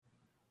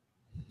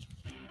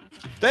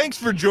Thanks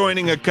for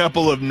joining a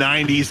couple of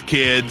 90s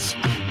kids.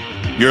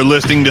 You're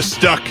listening to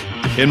Stuck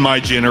in My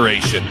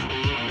Generation.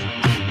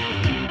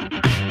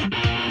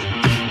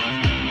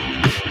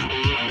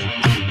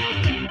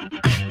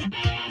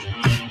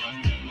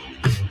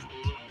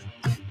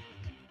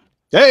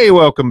 Hey,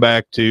 welcome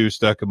back to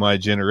Stuck in My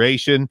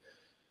Generation.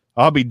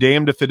 I'll be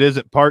damned if it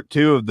isn't part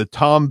 2 of the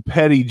Tom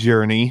Petty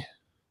journey.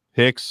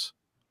 Hicks,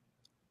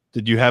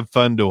 did you have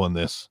fun doing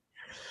this?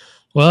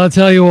 Well, I'll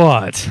tell you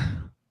what.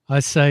 I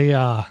say,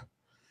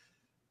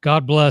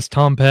 God bless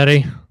Tom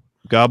Petty.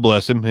 God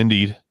bless him,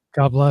 indeed.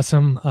 God bless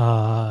him.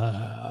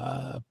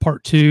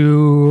 Part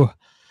 2,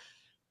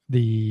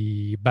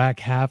 the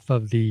back half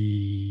of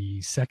the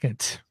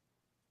second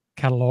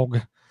catalog.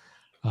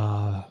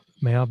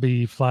 May I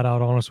be flat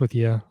out honest with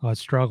you? I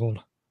struggled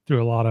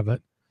through a lot of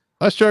it.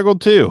 I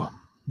struggled too.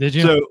 Did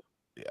you? So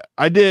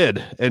I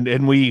did,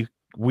 and we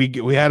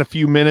had a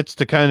few minutes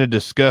to kind of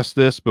discuss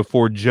this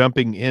before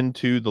jumping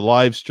into the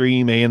live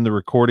stream and the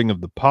recording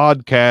of the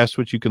podcast,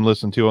 which you can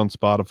listen to on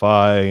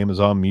Spotify,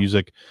 Amazon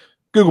Music,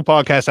 Google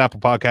Podcasts, Apple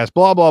Podcasts,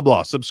 blah, blah,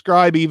 blah.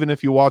 Subscribe even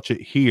if you watch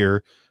it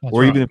here. That's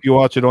or right. even if you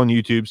watch it on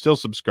YouTube, still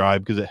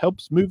subscribe because it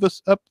helps move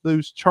us up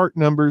those chart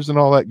numbers and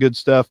all that good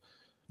stuff.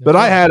 But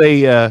I had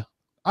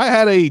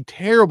a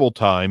terrible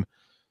time,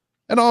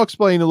 and I'll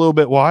explain a little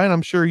bit why, and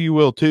I'm sure you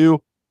will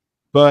too.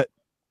 But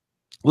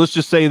let's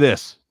just say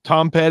this.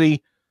 Tom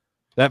Petty,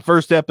 that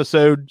first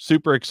episode,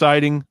 super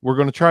exciting. We're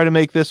going to try to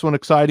make this one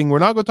exciting. We're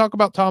not going to talk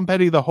about Tom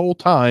Petty the whole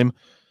time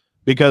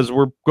because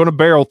we're going to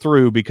barrel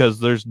through because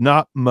there's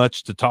not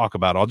much to talk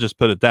about. I'll just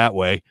put it that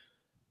way.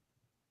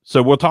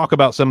 So we'll talk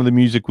about some of the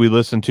music we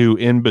listened to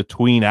in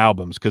between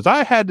albums because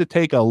I had to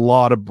take a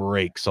lot of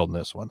breaks on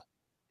this one.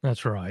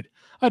 That's right.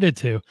 I did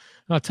too. And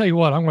I'll tell you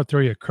what, I'm going to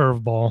throw you a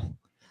curveball.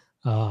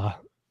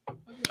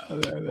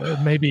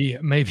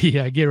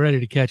 Maybe get ready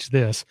to catch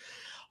this.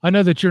 I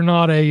know that you're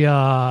not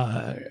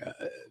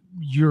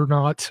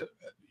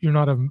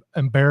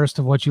embarrassed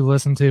of what you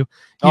listen to. You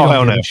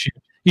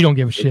don't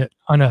give a shit.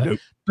 I know. Nope.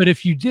 But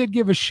if you did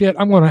give a shit,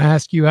 I'm going to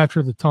ask you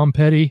after the Tom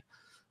Petty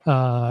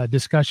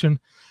discussion,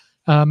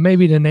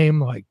 maybe to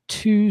name like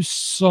 2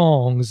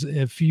 songs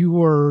if you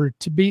were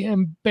to be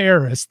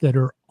embarrassed that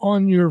are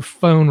on your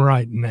phone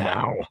right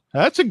now.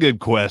 That's a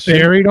good question.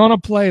 Buried on a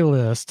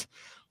playlist.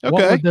 Okay.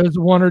 What would those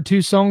 1 or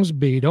 2 songs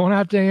be? Don't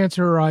have to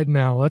answer right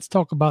now. Let's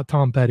talk about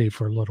Tom Petty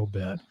for a little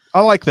bit. I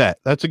like that.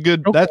 That's a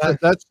good. Okay.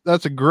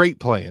 That's a great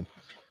plan.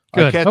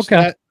 Good. I catch Okay.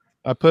 that.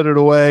 I put it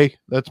away.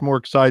 That's more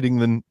exciting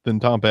than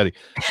Tom Petty.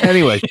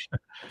 Anyway,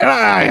 and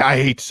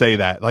I hate to say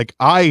that. Like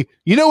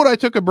you know what? I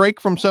took a break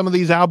from some of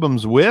these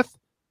albums with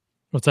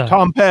What's that?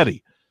 Tom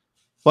Petty.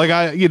 Like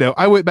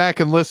I went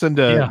back and listened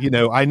to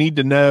I Need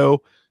to Know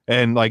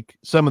and like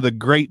some of the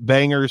great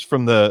bangers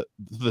from the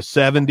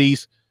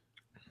 70s.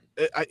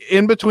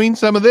 In between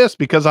some of this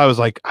because I was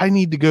like, I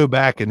need to go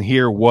back and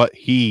hear what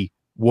he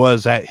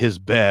was at his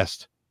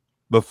best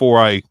before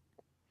I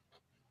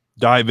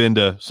dive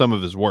into some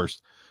of his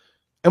worst.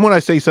 And when I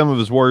say some of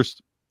his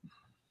worst,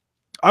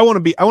 I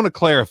want to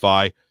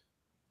clarify.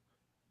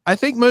 I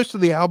think most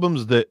of the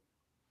albums that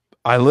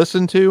I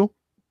listen to,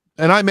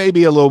 and I may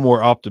be a little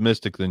more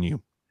optimistic than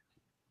you.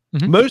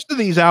 Mm-hmm. Most of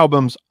these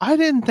albums, I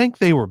didn't think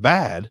they were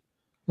bad.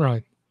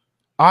 Right.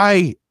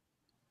 I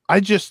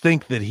just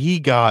think that he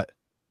got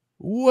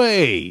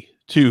way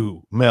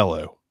too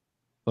mellow,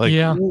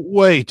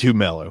 way too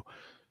mellow.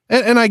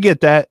 And I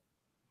get that.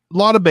 A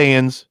lot of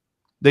bands,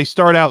 they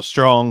start out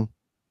strong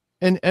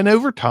and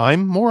over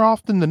time, more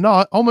often than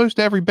not, almost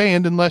every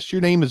band, unless your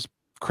name is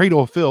Cradle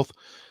of Filth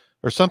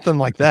or something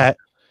like that,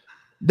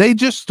 they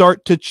just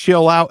start to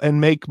chill out and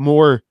make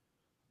more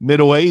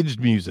middle-aged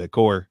music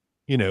or,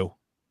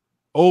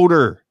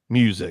 older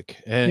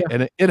music.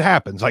 And it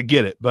happens. I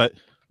get it. But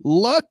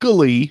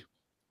luckily,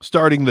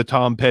 starting the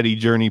Tom Petty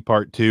journey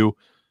part 2,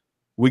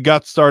 we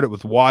got started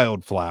with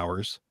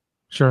Wildflowers.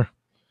 Sure.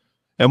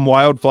 And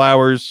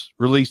Wildflowers,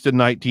 released in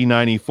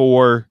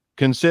 1994,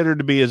 considered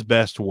to be his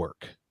best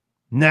work.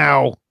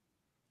 Now,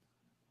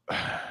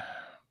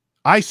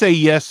 I say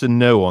yes and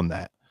no on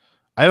that.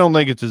 I don't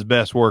think it's his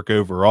best work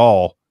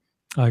overall.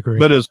 I agree.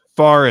 But as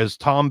far as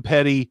Tom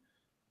Petty,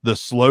 the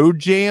slow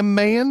jam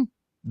man,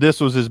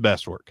 this was his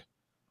best work.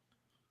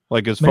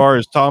 Like as far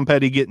as Tom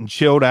Petty getting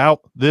chilled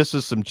out, this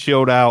is some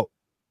chilled out,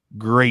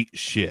 great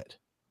shit.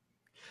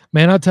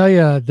 Man, I'll tell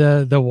you,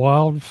 the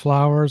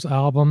Wildflowers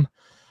album,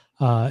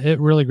 it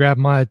really grabbed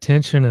my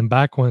attention. And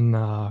back when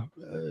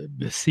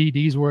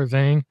CDs were a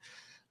thing,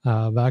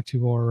 back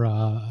to our,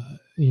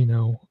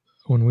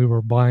 when we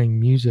were buying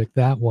music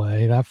that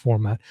way, that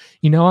format,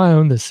 I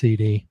own the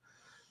CD.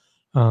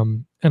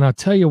 And I'll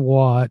tell you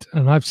what,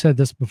 and I've said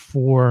this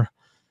before,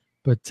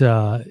 but,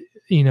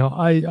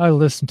 I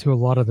listen to a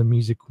lot of the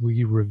music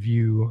we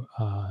review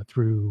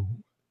through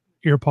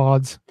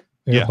AirPods.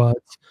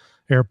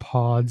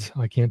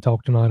 I can't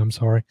talk tonight. I'm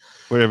sorry.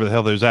 Whatever the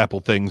hell those Apple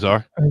things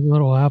are.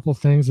 Little Apple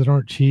things that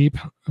aren't cheap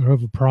or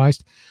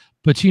overpriced.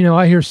 But,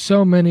 I hear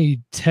so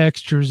many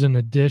textures in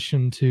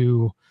addition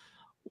to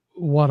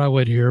what I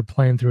would hear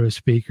playing through a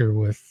speaker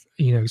with,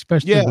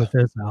 especially with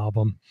this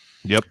album.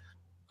 Yep.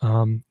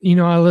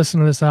 I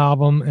listened to this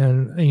album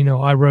and,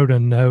 I wrote a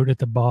note at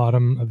the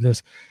bottom of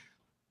this.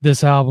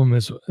 This album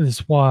is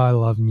why I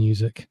love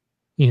music.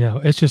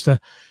 It's just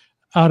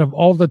out of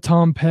all the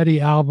Tom Petty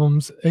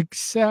albums,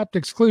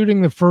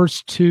 excluding the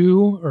first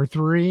 2 or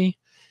 3,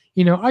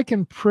 I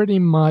can pretty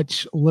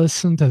much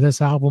listen to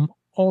this album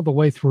all the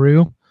way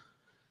through,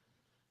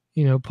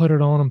 put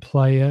it on and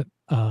play it.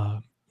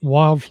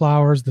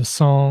 Wildflowers, the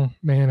song,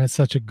 man, it's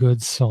such a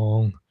good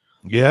song.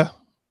 Yeah.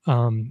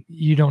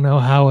 You don't know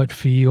how it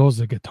feels,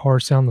 the guitar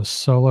sound, the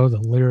solo, the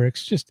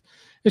lyrics,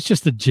 it's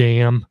just a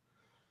jam.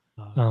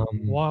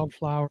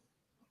 Wildflower.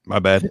 My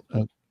bad.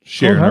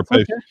 Sharing our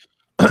post.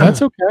 Okay.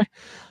 That's okay.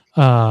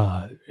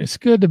 It's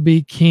good to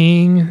be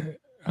king.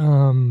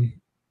 The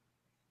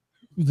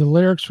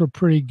lyrics were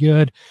pretty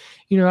good.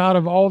 Out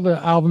of all the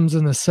albums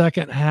in the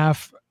second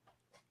half,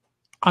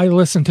 I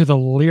listened to the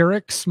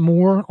lyrics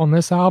more on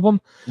this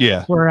album.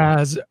 Yeah.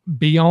 Whereas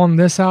beyond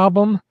this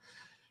album,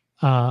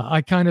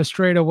 I kind of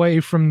strayed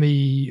away from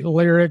the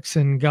lyrics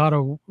and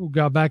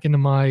got back into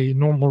my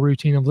normal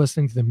routine of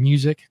listening to the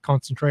music,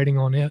 concentrating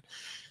on it.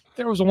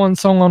 There was one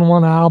song on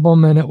one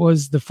album, and it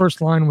was the first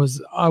line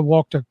was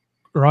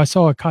I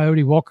saw a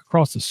coyote walk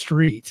across the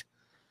street,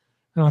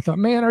 and I thought,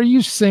 man, are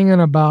you singing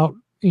about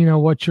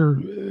what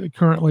you're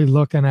currently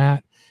looking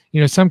at?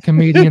 Some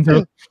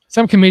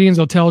comedians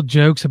will tell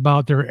jokes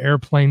about their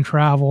airplane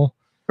travel.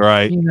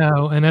 Right.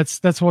 And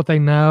that's what they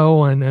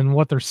know and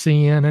what they're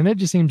seeing. And it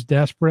just seems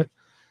desperate,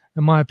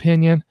 in my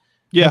opinion.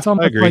 Yeah, it's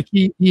almost I agree. like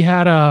he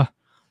had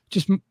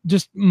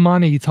just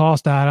money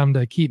tossed at him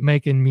to keep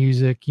making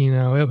music.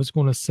 It was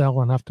going to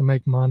sell enough to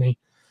make money.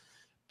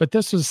 But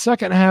this was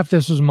second half.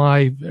 This was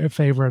my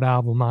favorite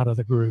album out of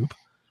the group,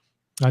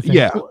 I think.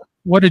 Yeah.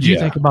 What did you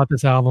think about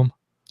this album?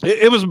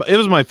 It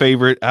was my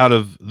favorite out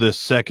of the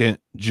second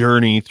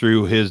journey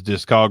through his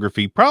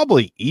discography,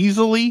 probably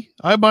easily,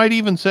 I might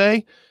even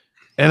say.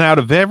 And out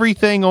of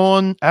everything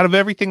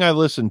I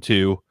listened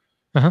to,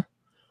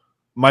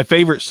 my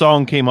favorite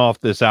song came off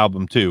this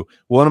album too.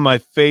 One of my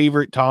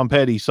favorite Tom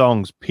Petty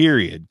songs,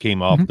 period,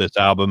 came off this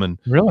album. And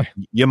really,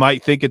 you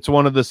might think it's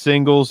one of the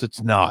singles.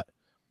 It's not.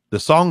 The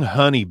song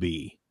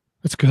Honeybee.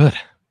 It's good.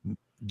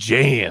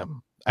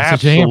 Jam.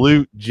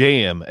 Absolute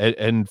jam.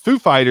 And Foo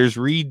Fighters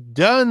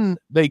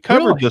they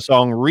covered the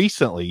song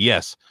recently.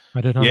 Yes.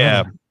 I did not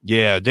know.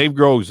 Yeah. Dave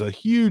Grohl's a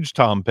huge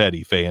Tom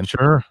Petty fan.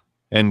 Sure.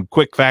 And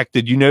quick fact,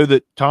 did you know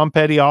that Tom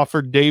Petty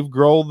offered Dave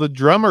Grohl the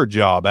drummer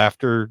job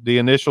after the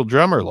initial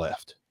drummer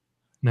left?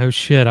 No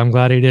shit. I'm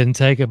glad he didn't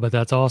take it, but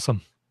that's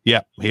awesome.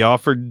 Yeah, he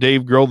offered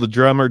Dave Grohl the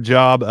drummer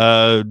job.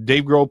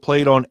 Dave Grohl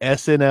played on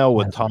SNL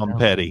with Tom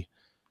Petty.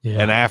 Yeah.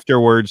 And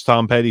afterwards,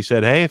 Tom Petty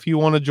said, hey, if you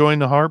want to join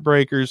the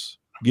Heartbreakers,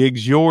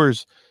 gig's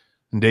yours.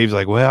 And Dave's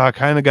like, well, I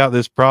kind of got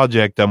this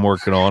project I'm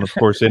working on. Of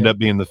course, end up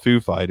being the Foo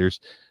Fighters,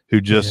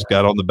 who just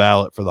got on the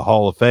ballot for the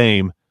Hall of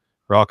Fame,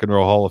 Rock and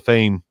Roll Hall of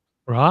Fame.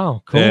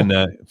 Wow, cool. And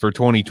for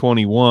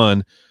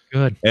 2021.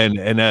 Good.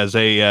 And as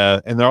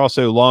and they're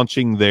also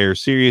launching their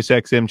Sirius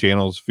XM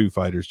channels, Foo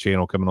Fighters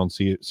channel coming on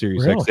Sirius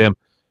XM.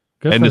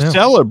 Good. And to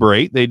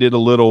celebrate, they did a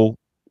little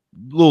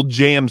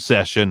jam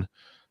session,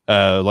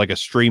 like a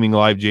streaming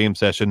live jam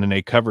session, and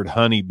they covered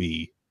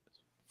Honeybee.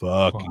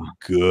 Fucking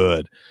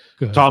good.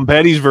 Tom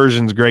Petty's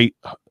version's great.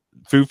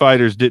 Foo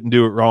Fighters didn't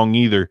do it wrong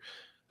either.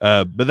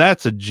 But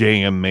that's a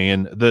jam,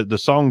 man. The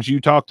songs you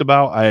talked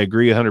about, I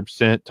agree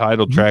 100%.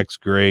 Title track's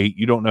great.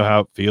 You Don't Know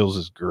How It Feels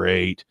is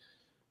great.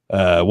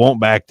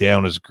 Won't Back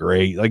Down is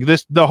great. Like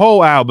the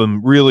whole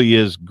album really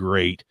is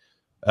great.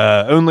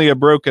 Only a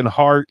Broken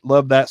Heart,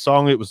 love that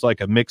song. It was like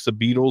a mix of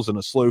Beatles and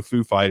a slow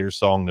Foo Fighters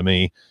song to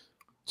me.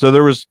 So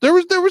there was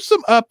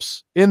some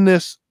ups in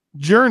this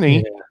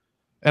journey,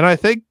 and I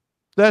think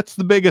that's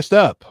the biggest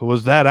up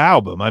was that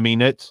album. I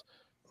mean, it's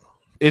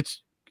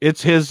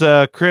his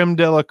creme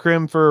de la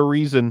creme for a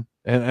reason,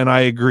 and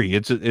I agree.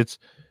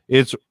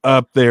 It's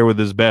up there with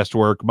his best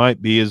work.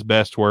 Might be his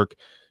best work.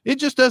 It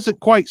just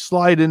doesn't quite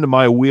slide into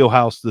my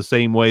wheelhouse the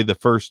same way the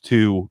first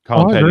two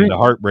Tom Petty and the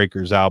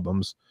Heartbreakers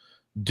albums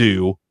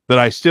do. But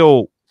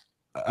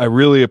I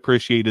really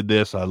appreciated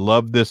this. I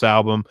loved this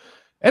album,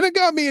 and it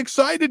got me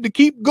excited to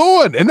keep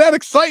going. And that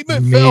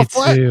excitement fell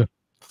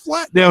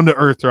flat down to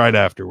earth right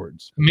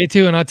afterwards. Me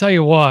too. And I tell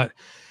you what,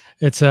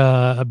 it's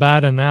a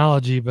bad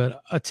analogy,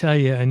 but I tell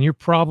you, and you're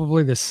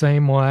probably the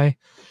same way.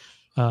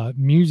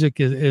 Music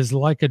is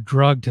like a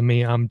drug to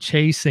me. I'm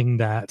chasing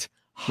that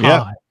high.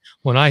 Yeah.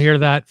 When I hear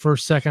that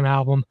second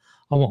album,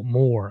 I want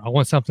more. I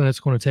want something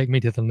that's going to take me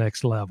to the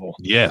next level.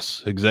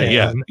 Yes, exactly.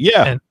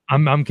 And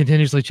I'm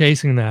continuously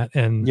chasing that.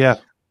 And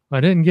I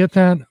didn't get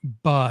that,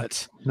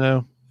 but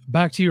no.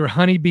 Back to your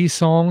Honeybee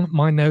song,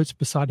 my notes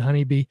beside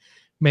Honeybee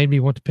made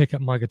me want to pick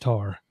up my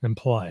guitar and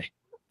play.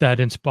 That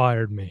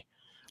inspired me.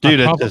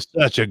 Dude, it's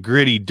such a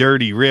gritty,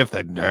 dirty riff.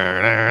 I'm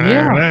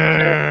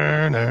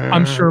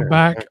sure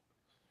back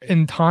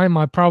in time,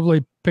 I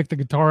probably picked the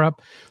guitar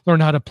up,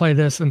 learned how to play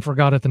this, and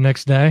forgot it the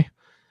next day.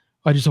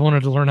 I just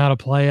wanted to learn how to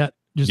play it,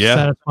 just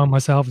satisfy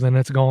myself, then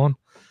it's gone.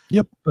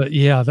 Yep. But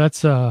yeah,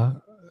 that's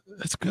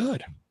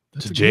good.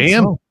 That's It's a a good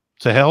jam. song.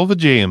 It's a hell of a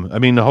jam. I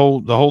mean, the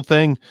whole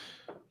thing,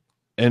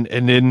 and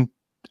then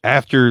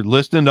after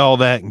listening to all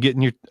that and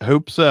getting your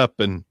hopes up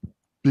and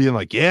being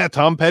like, yeah,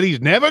 Tom Petty's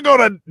never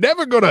gonna,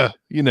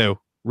 Nothing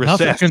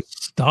recess. can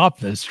stop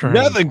this train.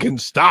 Nothing can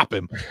stop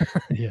him.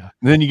 Yeah.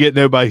 And then you get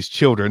Nobody's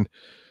Children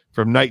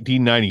from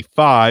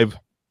 1995,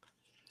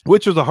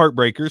 which was the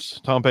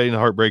Heartbreakers, Tom Petty and the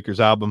Heartbreakers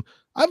album.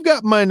 I've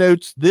got my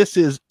notes. This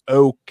is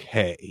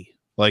okay.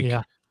 Like,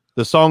 yeah.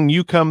 The song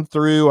You Come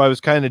Through, I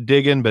was kind of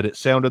digging, but it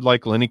sounded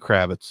like Lenny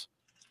Kravitz.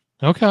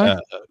 Okay.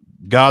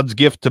 God's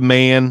Gift to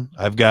Man,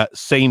 I've got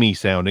samey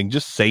sounding,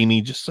 just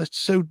samey, just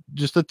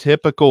a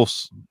typical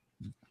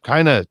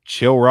kind of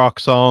chill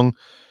rock song.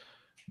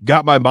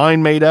 Got My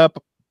Mind Made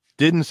Up,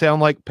 didn't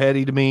sound like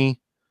Petty to me.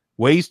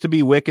 Ways to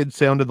Be Wicked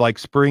sounded like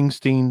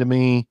Springsteen to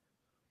me.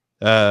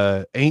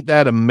 Ain't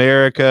That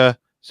America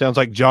sounds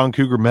like John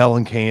Cougar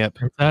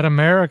Mellencamp. Ain't That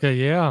America,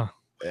 yeah.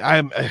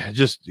 I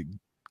just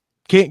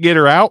can't get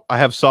her out. I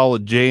have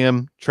Solid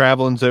Jam.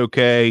 Traveling's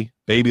okay.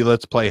 Baby,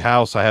 Let's Play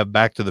House. I have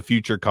Back to the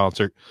Future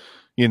concert.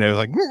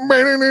 Like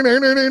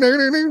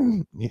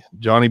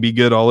Johnny Be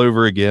Good all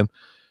over again.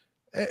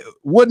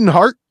 Wooden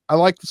Heart. I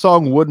like the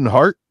song Wooden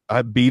Heart.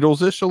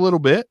 Beatles-ish a little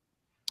bit.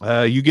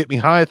 You Get Me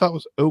High I thought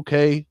was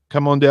okay.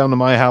 Come On Down to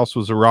My House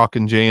was a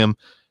rockin' jam.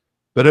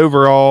 But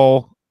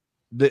overall,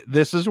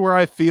 this is where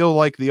I feel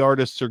like the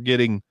artists are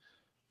getting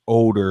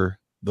older.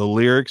 The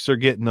lyrics are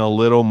getting a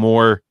little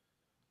more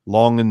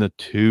long in the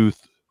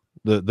tooth.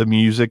 The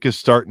music is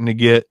starting to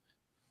get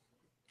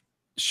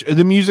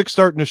the music's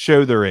starting to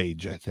show their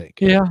age, I think.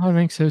 Yeah, I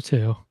think so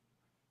too.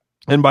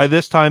 And by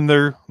this time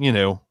they're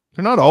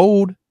not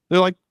old. They're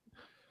like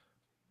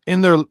in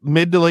their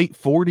mid to late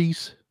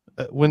 40s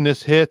when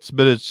this hits,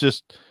 but it's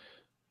just,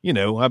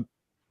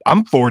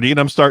 I'm 40 and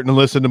I'm starting to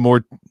listen to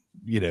more,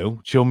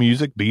 chill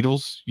music,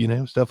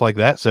 Beatles, stuff like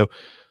that. So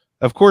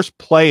of course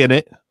playing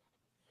it,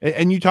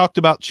 and you talked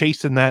about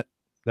chasing that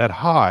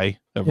high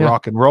of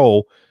rock and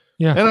roll.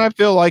 Yeah. And I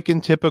feel like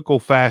in typical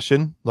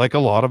fashion, like a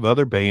lot of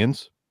other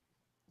bands,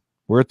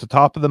 we're at the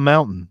top of the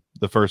mountain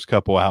the first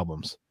couple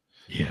albums.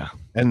 Yeah.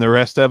 And the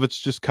rest of it's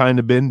just kind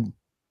of been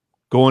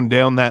going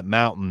down that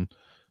mountain.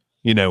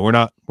 We're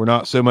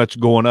not so much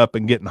going up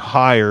and getting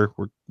higher.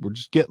 We're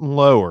just getting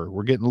lower.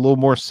 We're getting a little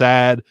more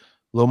sad, a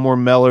little more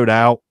mellowed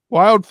out.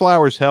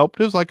 Wildflowers helped.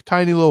 It was like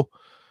a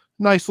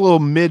nice little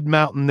mid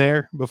mountain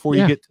there before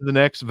you get to the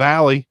next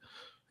valley.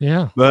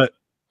 Yeah. But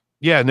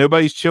yeah,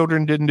 Nobody's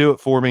Children didn't do it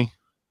for me.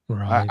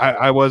 Right.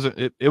 I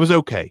wasn't, it was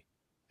okay.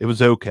 It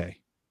was okay.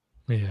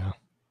 Yeah.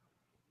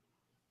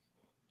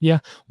 Yeah.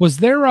 Was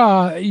there,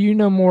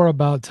 more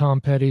about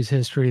Tom Petty's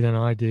history than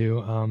I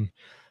do.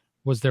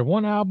 Was there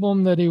one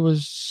album that he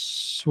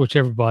was, which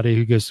everybody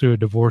who goes through a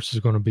divorce is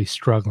going to be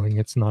struggling.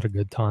 It's not a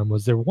good time.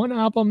 Was there one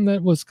album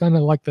that was kind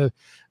of like the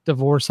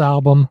divorce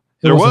album?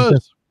 There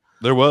was.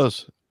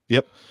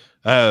 Yep.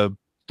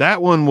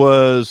 That one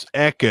was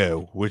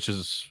Echo, which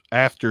is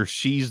after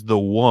She's the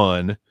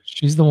One.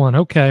 She's the One.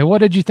 Okay. What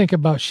did you think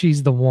about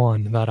She's the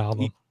One, that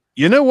album?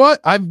 You know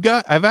what? I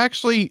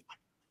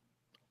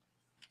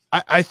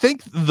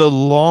think the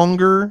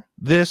longer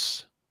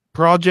this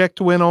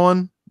project went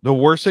on, the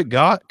worse it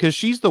got, because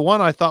She's the One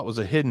I thought was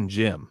a hidden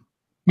gem.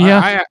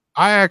 Yeah.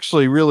 I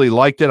actually really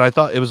liked it. I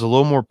thought it was a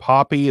little more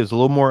poppy. It was a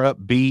little more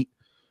upbeat.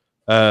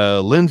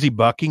 Lindsey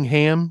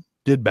Buckingham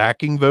did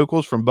backing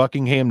vocals from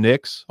Buckingham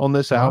Nicks on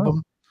this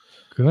album.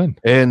 Good.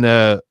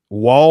 And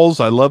Walls,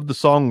 I love the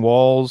song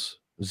Walls.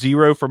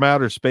 Zero from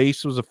Outer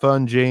Space was a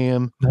fun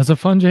jam. That's a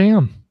fun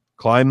jam.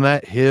 Climb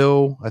That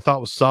Hill, I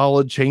thought was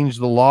solid. Change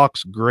the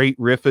Locks, great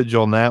riffage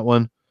on that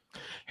one.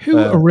 Who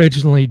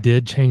originally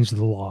did Change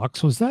the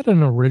Locks? Was that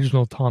an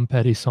original Tom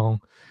Petty song?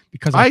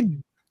 Because I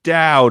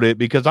doubt it,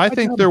 because I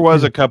think there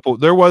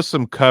was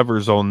some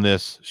covers on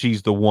this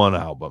She's the One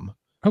album.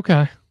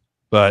 Okay.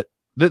 But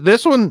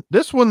this one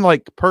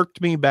like perked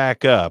me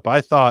back up.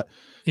 I thought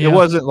it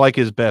wasn't like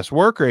his best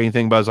work or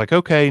anything, but I was like,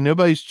 okay,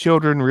 Nobody's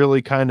Children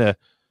really kind of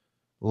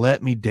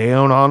let me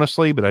down,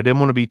 honestly, but I didn't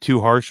want to be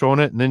too harsh on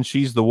it. And then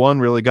She's the One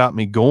really got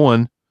me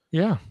going.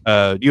 Yeah.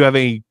 Do you have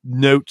any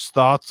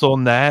thoughts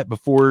on that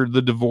before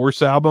the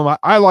divorce album?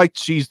 I liked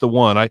She's the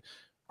One. I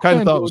kind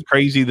of thought it was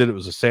crazy that it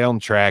was a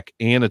soundtrack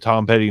and a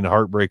Tom Petty and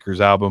Heartbreakers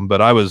album,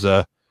 but I was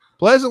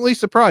pleasantly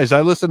surprised.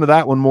 I listened to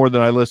that one more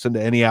than I listened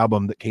to any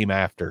album that came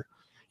after.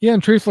 Yeah,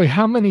 and truthfully,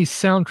 how many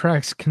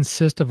soundtracks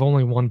consist of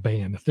only one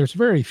band? There's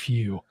very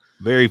few.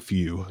 Very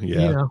few,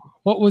 yeah.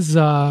 What was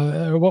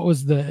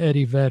the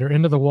Eddie Vedder?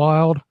 Into the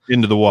Wild?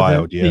 Into the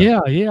Wild,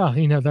 yeah.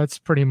 Yeah, that's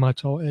pretty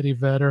much all Eddie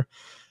Vedder,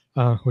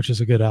 which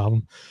is a good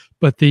album.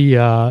 But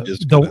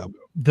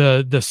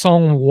the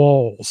song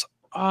Walls,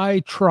 I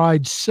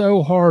tried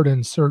so hard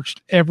and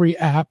searched every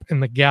app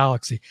in the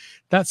galaxy.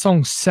 That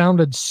song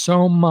sounded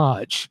so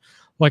much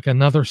like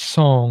another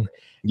song.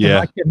 Yeah.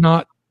 I could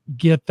not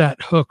get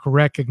that hook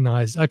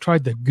recognized. I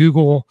tried to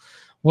Google,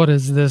 what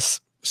is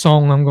this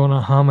song? I'm going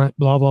to hum it,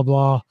 blah, blah,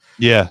 blah.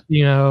 Yeah.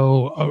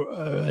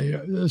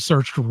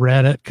 Searched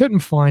Reddit, couldn't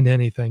find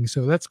anything.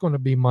 So that's going to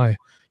be my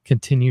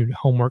continued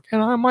homework.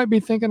 And I might be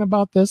thinking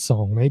about this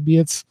song.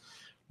 Maybe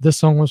this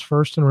song was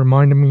first and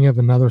reminded me of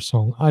another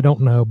song. I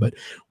don't know. But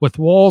with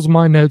Walls,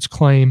 my notes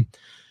claim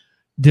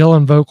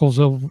Dylan vocals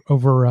over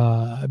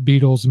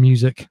Beatles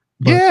music.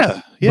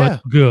 But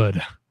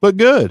good. But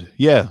good.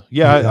 Yeah.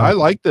 I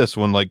like this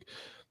one. Like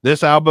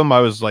this album,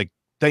 I was like,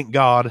 thank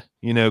God,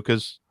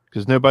 because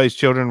Nobody's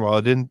Children, well,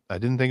 I didn't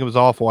think it was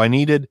awful. I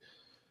needed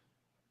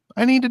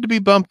to be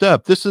bumped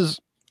up. This is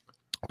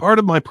part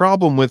of my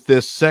problem with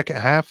this second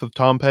half of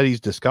Tom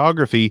Petty's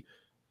discography.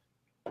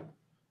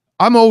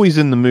 I'm always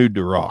in the mood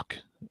to rock.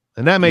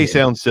 And that may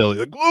sound silly.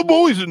 Like, I'm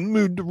always in the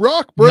mood to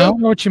rock, bro. No, I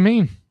know what you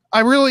mean. I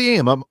really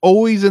am. I'm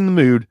always in the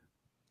mood.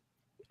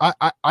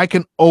 I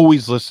can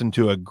always listen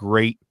to a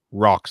great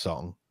rock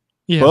song.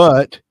 Yeah.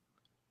 But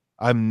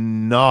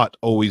I'm not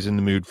always in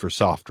the mood for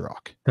soft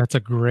rock. That's a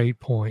great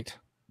point.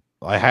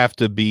 I have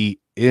to be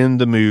in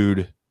the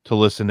mood to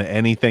listen to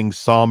anything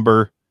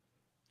somber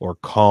or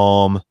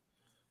calm.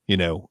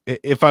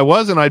 If I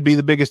wasn't, I'd be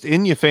the biggest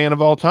Enya fan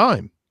of all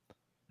time.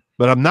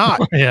 But I'm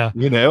not. Yeah.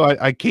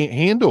 I can't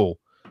handle.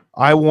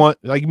 I want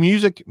like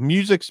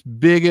music's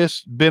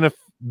biggest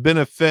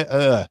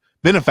benefactor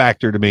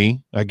to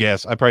me, I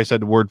guess. I probably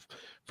said the word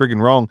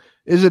friggin' wrong,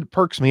 is it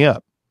perks me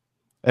up.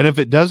 And if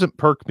it doesn't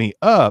perk me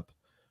up,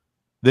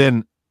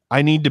 then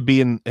I need to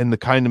be in the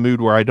kind of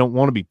mood where I don't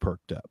want to be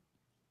perked up.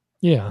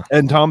 Yeah.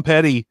 And Tom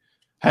Petty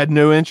had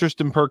no interest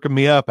in perking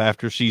me up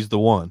after She's the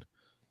One.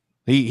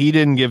 He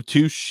didn't give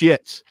two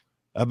shits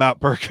about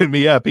perking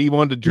me up. He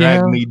wanted to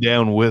drag me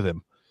down with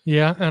him.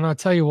 Yeah, and I'll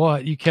tell you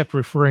what, you kept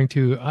referring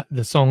to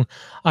the song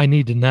I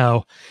Need to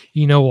Know.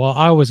 While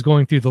I was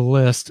going through the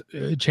list,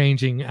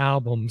 changing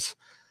albums,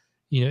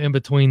 in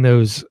between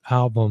those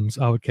albums,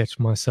 I would catch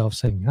myself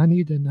saying, I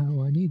need to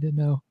know, I need to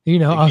know.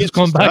 I was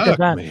going back to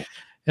that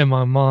in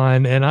my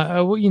mind.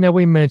 And,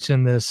 we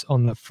mentioned this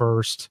on the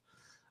first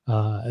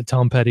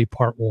Tom Petty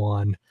Part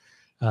 1.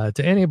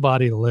 To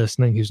anybody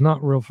listening who's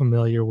not real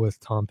familiar with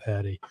Tom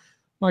Petty,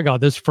 my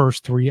God, those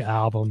first 3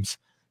 albums,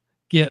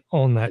 get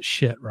on that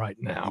shit right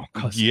now.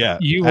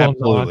 You will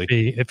not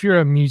be, if you're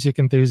a music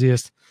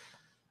enthusiast,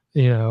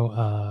 get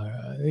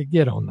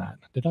on that.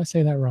 Did I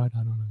say that right? I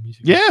don't know.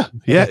 Music. Yeah.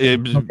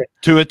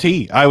 To a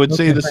T. I would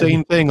say the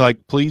same thing.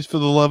 Like, please, for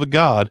the love of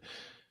God,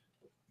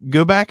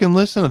 go back and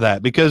listen to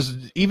that,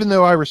 because even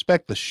though I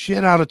respect the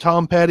shit out of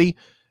Tom Petty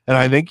and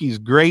I think he's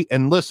great,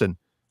 and listen,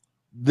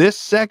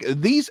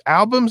 these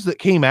albums that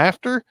came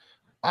after,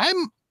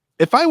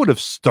 if I would have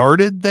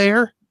started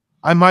there,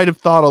 I might have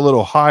thought a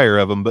little higher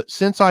of him, but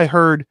since I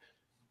heard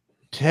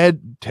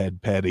Ted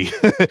Petty,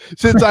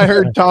 since I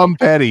heard Tom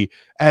Petty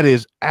at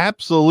his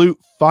absolute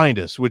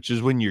finest, which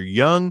is when you're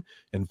young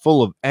and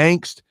full of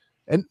angst,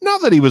 and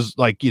not that he was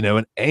like,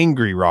 an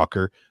angry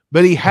rocker,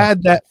 but he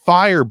had that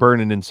fire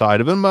burning inside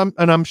of him.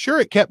 And I'm sure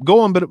it kept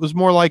going, but it was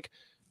more like,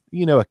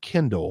 a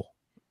Kindle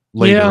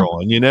later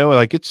on,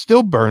 like it's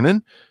still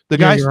burning. The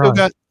guy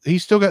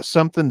still got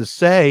something to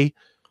say,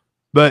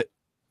 but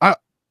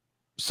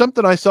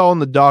something I saw in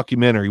the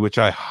documentary, which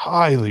I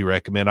highly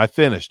recommend. I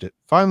finished it.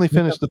 Finally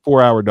finished the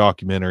 4-hour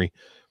documentary.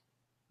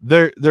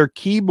 Their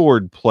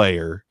keyboard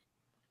player,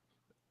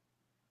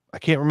 I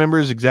can't remember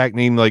his exact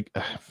name. Like,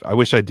 I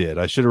wish I did.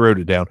 I should have wrote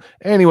it down.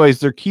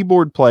 Anyways, their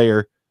keyboard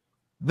player,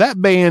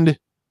 that band,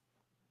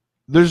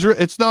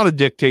 it's not a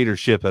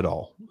dictatorship at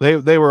all.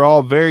 They were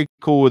all very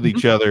cool with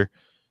each other.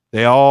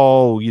 They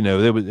all,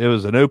 it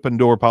was an open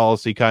door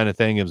policy kind of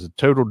thing. It was a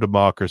total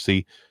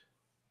democracy.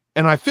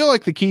 And I feel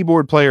like the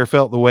keyboard player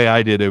felt the way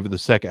I did over the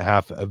second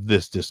half of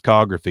this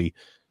discography,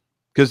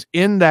 because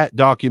in that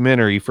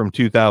documentary from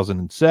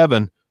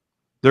 2007,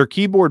 their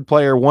keyboard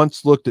player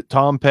once looked at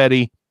Tom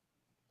Petty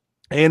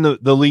and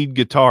the lead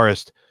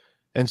guitarist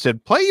and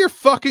said, play your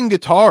fucking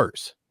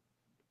guitars.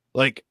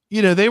 Like,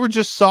 they were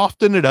just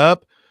softening it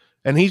up,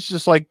 and he's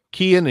just like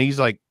keying,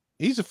 and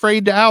he's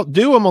afraid to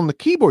outdo him on the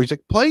keyboard. He's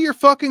like, play your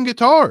fucking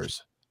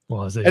guitars.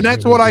 Well, and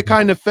that's what I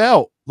kind of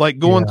felt like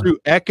going through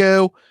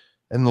Echo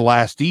and The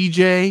Last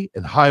DJ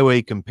and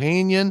Highway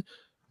Companion.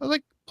 I was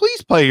like,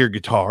 please play your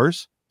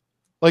guitars.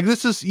 Like,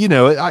 this is,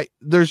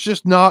 there's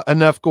just not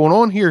enough going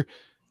on here.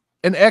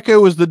 And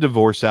Echo is the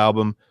divorce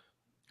album.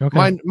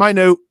 Okay. My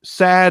note,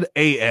 sad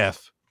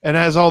AF. And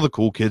as all the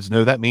cool kids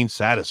know, that means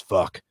sad as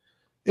fuck.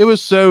 It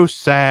was so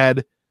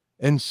sad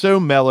and so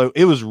mellow.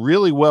 It was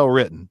really well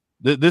written.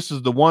 This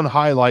is the one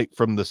highlight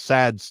from the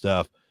sad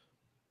stuff.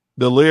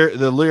 The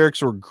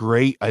lyrics were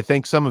great. I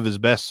think some of his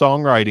best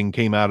songwriting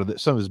came out of it.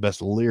 Some of his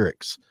best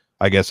lyrics,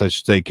 I guess I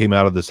should say, came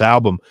out of this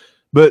album.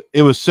 But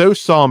it was so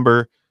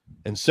somber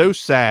and so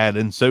sad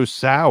and so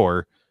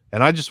sour,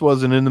 and I just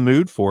wasn't in the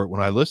mood for it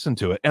when I listened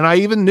to it. And I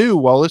even knew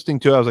while listening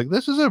to it, I was like,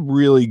 this is a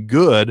really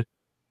good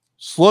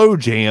slow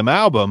jam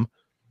album,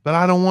 but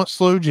I don't want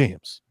slow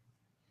jams.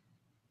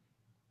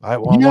 I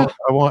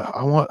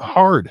want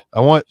hard.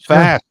 I want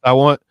fast.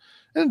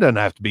 And it doesn't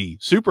have to be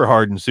super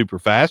hard and super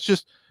fast.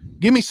 Just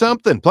give me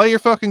something. Play your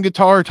fucking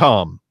guitar,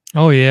 Tom.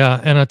 Oh,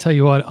 yeah. And I'll tell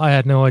you what, I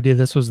had no idea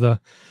this was I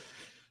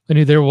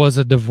knew there was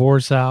a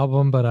divorce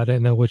album, but I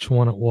didn't know which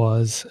one it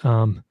was.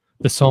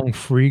 The song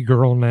Free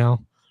Girl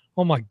Now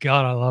Oh my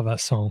God, I love that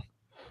song.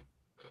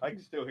 I can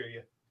still hear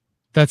you.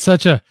 That's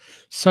such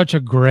a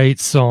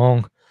great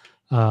song.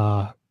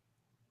 Yeah,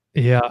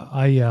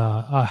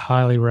 I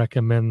highly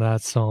recommend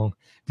that song.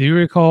 Do you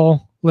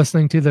recall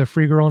listening to the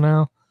Free Girl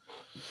Now?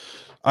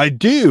 I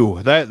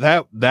do.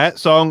 That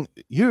song,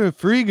 "You're a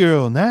Free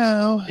Girl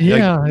Now."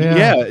 Yeah.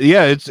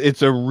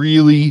 It's a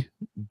really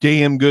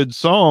damn good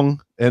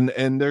song,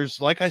 and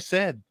there's, like I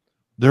said,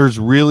 there's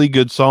really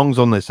good songs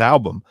on this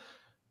album.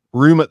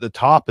 "Room at the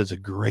Top" is a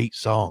great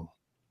song.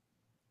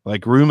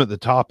 Like, "Room at the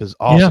Top" is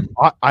awesome.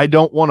 Yeah. I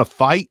Don't Want to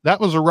Fight, that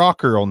was a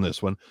rocker on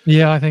this one.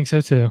 Yeah, I think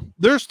so too.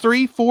 There's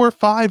 3, 4,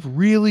 5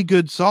 really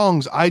good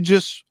songs. I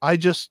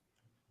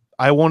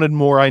wanted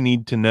more. I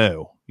Need to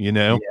Know,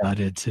 Yeah, I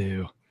did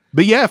too.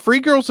 But yeah,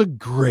 "Free Girl's" a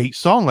great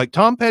song. Like,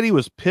 Tom Petty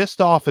was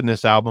pissed off in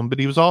this album, but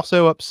he was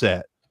also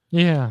upset.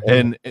 Yeah.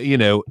 And,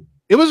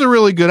 it was a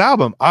really good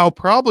album. I'll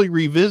probably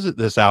revisit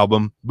this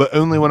album, but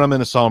only when I'm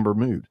in a somber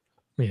mood.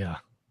 Yeah.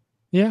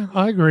 Yeah,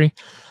 I agree.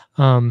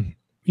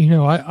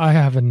 I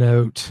have a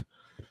note.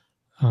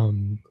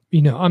 I'm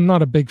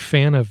not a big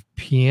fan of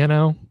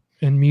piano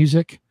in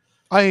music.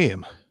 I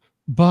am.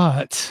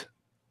 But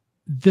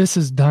this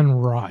is done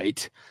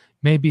right.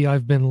 Maybe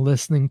I've been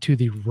listening to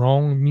the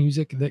wrong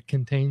music that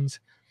contains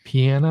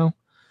piano.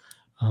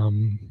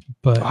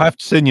 But I'll have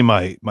to send you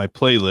my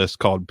playlist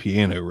called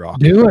Piano Rock.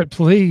 Do it,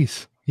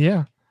 please.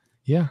 Yeah.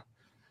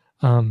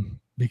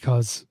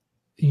 Because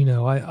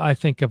I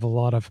think of a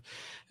lot of,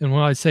 and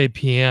when I say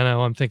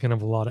piano, I'm thinking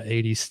of a lot of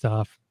 80s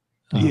stuff.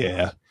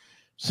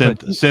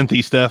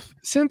 Synthy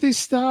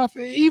stuff.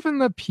 Even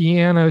the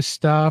piano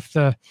stuff,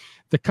 the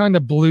kind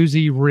of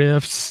bluesy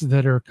riffs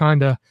that are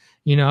kind of,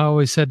 I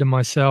always said to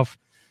myself,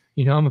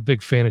 I'm a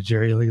big fan of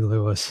Jerry Lee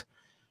Lewis.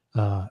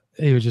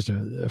 He was just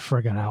a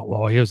friggin'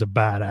 outlaw. He was a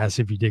badass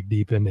if you dig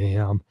deep into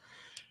him.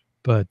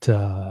 But,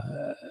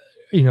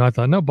 I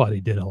thought nobody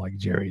did it like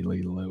Jerry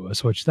Lee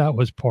Lewis, which that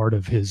was part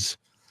of his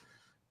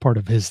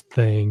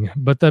thing.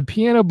 But the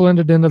piano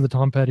blended into the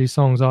Tom Petty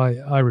songs,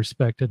 I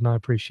respected and I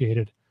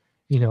appreciated.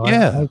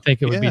 I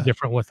think it would be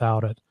different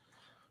without it.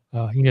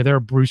 There are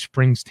Bruce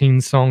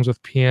Springsteen songs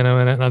with piano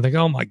in it, and I think,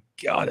 oh my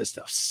God, this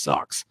stuff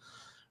sucks.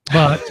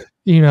 But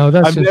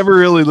I've never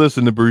really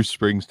listened to Bruce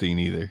Springsteen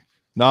either.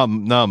 Not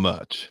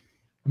much.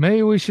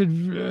 Maybe we should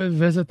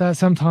visit that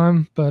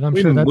sometime, but I'm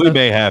sure we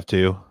may have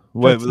to.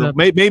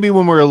 Maybe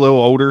when we're a little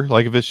older,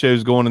 like if this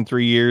show's going in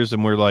 3 years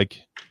and we're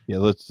like, yeah,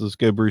 let's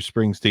go Bruce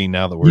Springsteen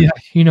now that we're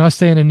I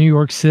stay in New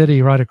York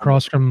City right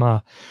across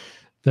from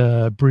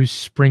the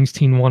Bruce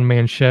Springsteen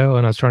one-man show,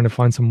 and I was trying to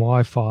find some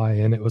Wi-Fi,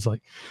 and it was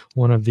like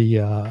one of the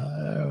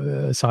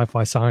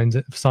sci-fi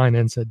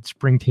sign-in said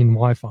Springsteen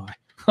Wi-Fi.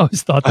 I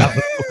always thought that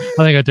was cool.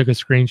 I think I took a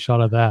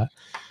screenshot of that,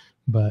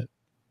 but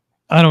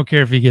I don't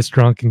care if he gets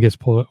drunk and gets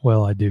pulled.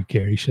 Well, I do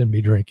care. He shouldn't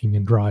be drinking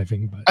and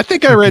driving. But I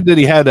think I read that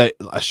he had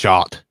a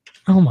shot.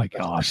 Oh my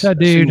gosh, that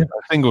dude! A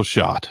single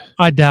shot.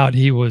 I doubt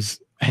he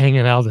was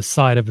hanging out the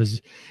side of his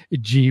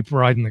Jeep,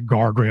 riding the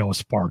guardrail with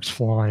sparks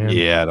flying.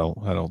 Yeah, I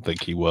don't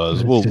think he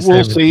was. We'll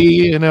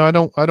see. I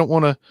don't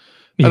want to.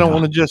 I don't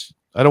want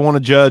to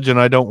judge,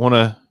 and I don't want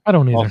to. I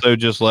don't either. Also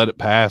just let it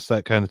pass,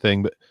 that kind of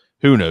thing. But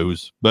who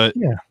knows? But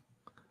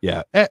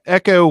yeah.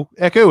 Echo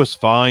is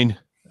fine.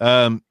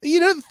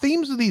 The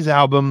themes of these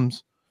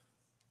albums,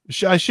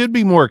 I should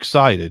be more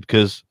excited,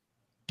 because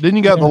then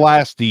you got The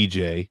Last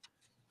DJ,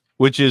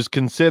 which is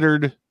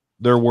considered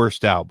their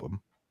worst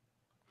album.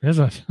 Is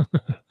it?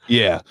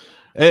 Yeah.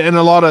 And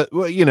a lot of,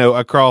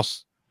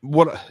 across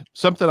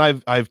something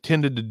I've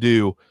tended to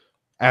do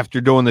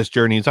after doing this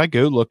journey is I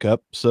go look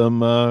up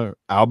some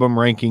album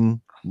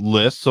ranking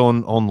lists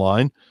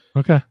online.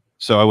 Okay.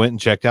 So I went and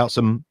checked out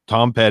some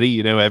Tom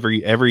Petty,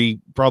 every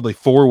probably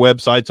 4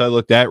 websites I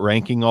looked at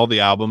ranking all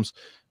the albums.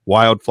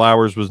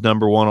 Wildflowers was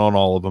number 1 on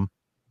all of them.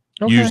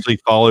 Okay. Usually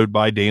followed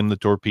by Damn the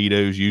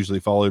Torpedoes,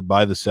 usually followed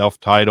by the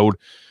self-titled.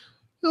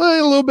 A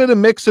little bit of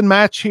mix and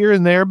match here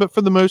and there, but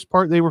for the most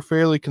part, they were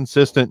fairly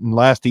consistent, and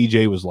Last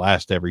DJ was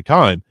last every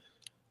time.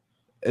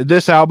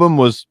 This album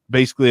was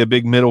basically a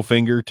big middle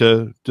finger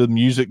to the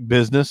music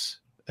business.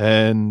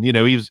 And, he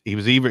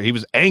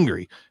was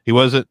angry. He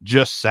wasn't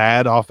just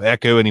sad off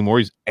Echo anymore.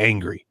 He's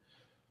angry.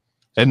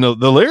 And the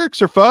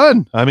lyrics are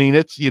fun. I mean,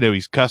 it's,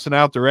 he's cussing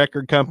out the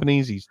record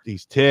companies.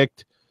 He's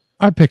ticked.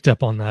 I picked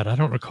up on that. I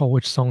don't recall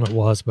which song it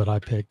was, but I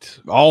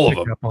picked all of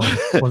them.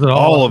 Was it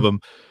all of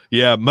them?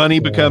 Yeah. Money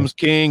Becomes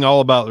King,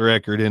 all about the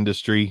record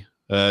industry.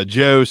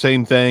 Joe,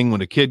 same thing.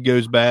 When a kid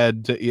goes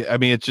bad,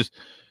 it's just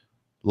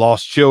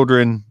Lost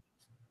Children.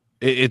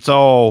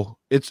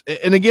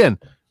 And again,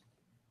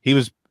 he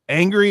was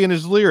angry in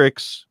his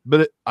lyrics,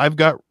 but I've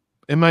got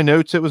in my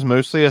notes, it was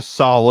mostly a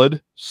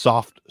solid,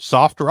 soft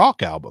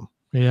rock album.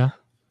 Yeah.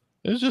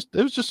 It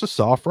was just a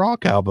soft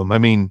rock album. I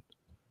mean,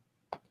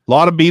 a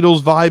lot of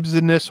Beatles vibes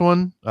in this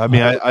one. I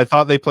mean, I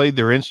thought they played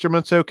their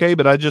instruments okay,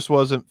 but I just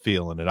wasn't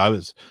feeling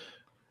it.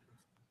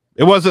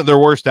 It wasn't their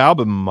worst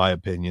album, in my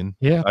opinion.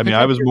 Yeah. I mean,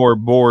 I was more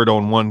bored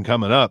on one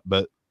coming up,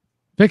 but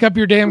pick up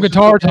your damn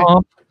guitar,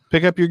 Tom.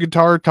 Pick up your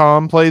guitar,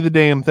 Tom. Play the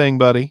damn thing,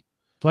 buddy.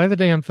 Play the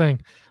damn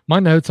thing. My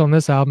notes on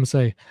this album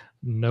say,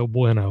 no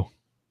bueno.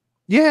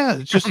 Yeah,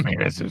 it's just,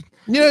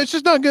 it's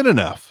just not good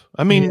enough.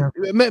 I mean,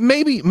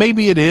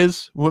 maybe it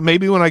is.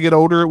 Maybe when I get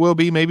older, it will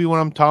be. Maybe when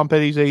I'm Tom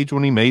Petty's age,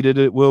 when he made it,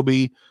 it will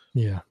be.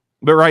 Yeah.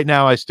 But right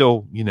now, I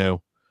still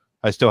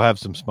have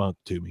some spunk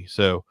to me.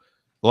 So,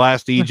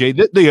 Last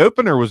EJ, the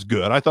opener was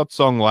good. I thought the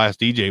song Last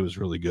EJ was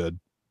really good.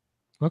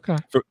 Okay.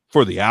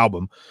 For the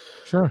album.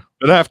 Sure.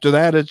 But after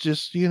that, it's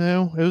just, it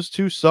was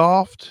too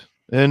soft.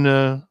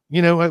 And,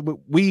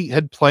 we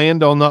had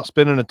planned on not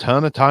spending a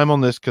ton of time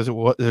on this because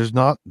there's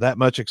not that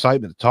much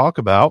excitement to talk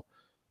about.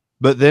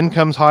 But then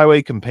comes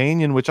Highway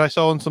Companion, which I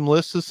saw on some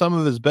lists as some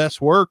of his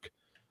best work.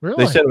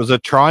 Really? They said it was a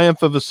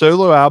triumph of a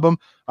solo album.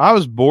 I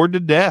was bored to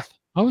death.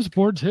 I was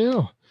bored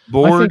too.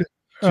 Bored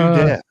to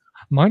death.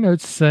 My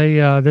notes say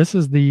this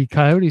is the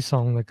Coyote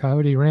song. The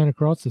coyote ran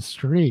across the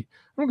street.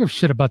 I don't give a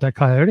shit about that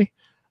coyote.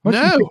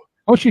 Why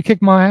don't you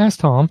kick my ass,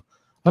 Tom?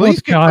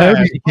 Please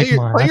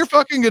play your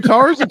fucking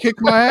guitars and kick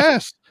my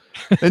ass.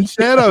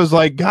 Instead, I was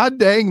like, God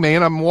dang,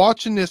 man, I'm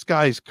watching this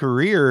guy's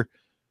career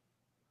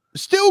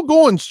still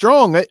going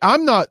strong.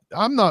 I'm not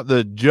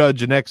the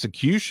judge and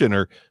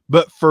executioner,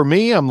 but for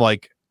me, I'm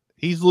like,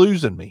 he's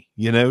losing me.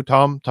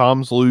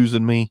 Tom's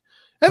losing me.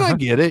 And I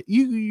get it.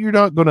 You're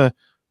not going to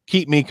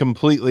keep me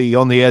completely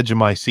on the edge of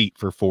my seat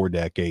for 4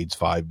 decades,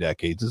 5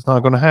 decades. It's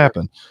not going to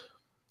happen.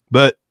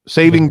 But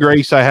saving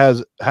grace I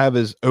have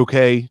is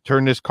okay.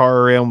 Turn this car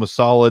around was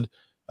solid.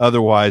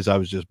 Otherwise, I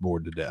was just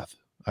bored to death.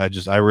 I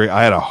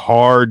had a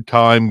hard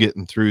time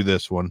getting through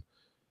this one.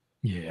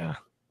 Yeah.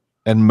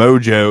 And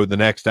Mojo, the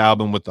next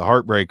album with the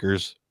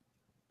Heartbreakers,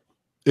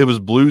 it was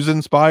blues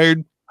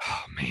inspired.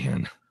 Oh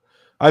man.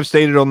 I've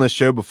stated on this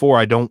show before,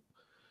 I don't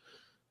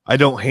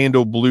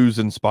handle blues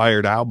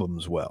inspired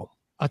albums well.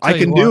 I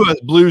can do a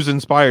blues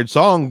inspired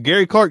song.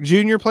 Gary Clark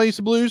Jr. plays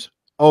the blues.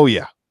 Oh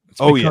yeah.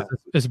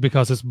 It's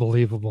because it's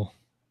believable.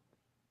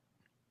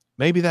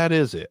 Maybe that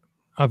is it.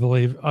 I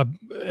believe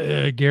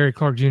Gary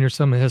Clark Jr.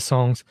 Some of his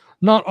songs,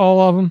 not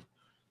all of them,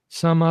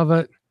 some of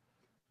it.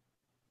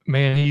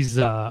 Man,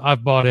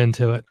 I've bought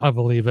into it. I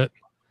believe it.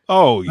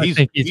 Oh,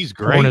 he's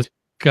great. His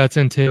guts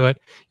into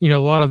it. A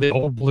lot of the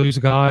old blues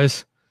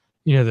guys,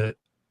 that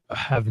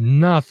have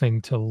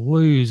nothing to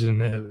lose,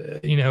 and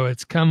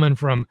it's coming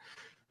from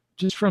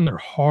their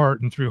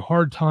heart and through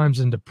hard times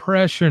and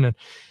depression. And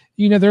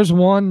there's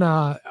one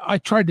I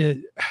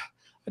did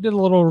a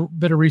little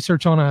bit of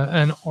research on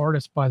an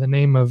artist by the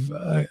name of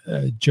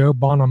Joe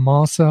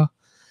Bonamassa.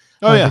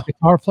 Oh yeah, the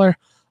guitar player.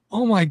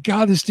 Oh my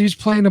God, this dude's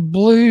playing the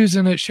blues,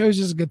 and it shows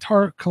his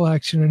guitar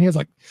collection, and he has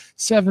like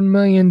 $7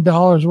 million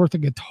worth of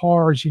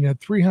guitars,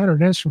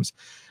 300 instruments.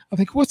 I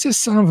think, what's this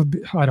son of a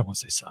bitch? I don't want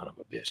to say son of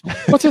a bitch.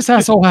 What's this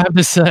asshole have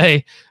to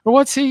say? Or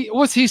what's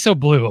he so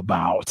blue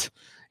about?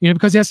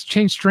 Because he has to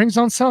change strings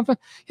on something.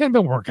 He hasn't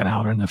been working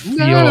out in the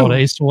field.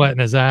 He's sweating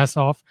his ass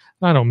off.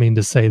 I don't mean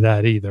to say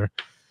that either.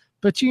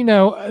 But,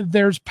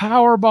 there's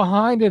power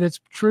behind it.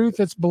 It's truth.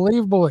 It's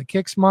believable. It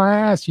kicks my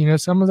ass.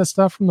 Some of the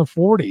stuff from the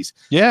 40s.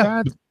 Yeah.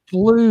 That's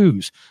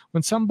blues.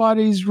 When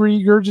somebody's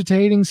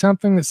regurgitating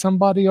something that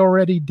somebody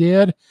already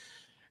did,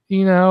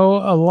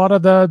 a lot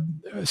of the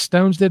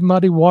Stones did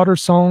Muddy Water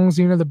songs.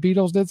 The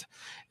Beatles did.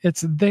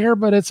 It's there,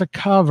 but it's a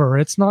cover.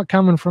 It's not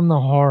coming from the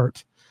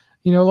heart.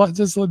 This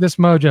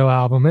Mojo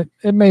album,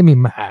 it made me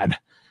mad.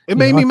 It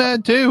made me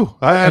mad too.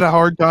 I had a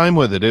hard time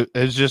with it.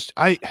 It's just,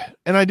 I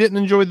didn't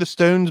enjoy the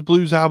Stones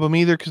blues album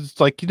either. Cause it's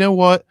like, you know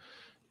what?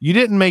 You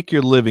didn't make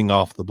your living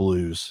off the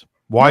blues.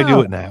 Why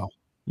do it now?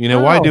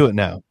 Why do it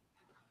now?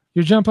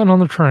 You're jumping on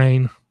the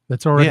train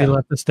that's already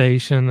left the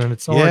station, and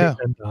it's already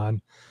been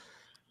done.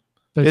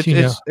 But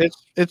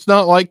it's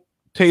not like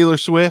Taylor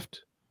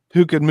Swift,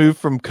 who could move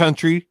from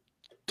country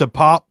to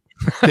pop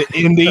to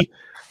indie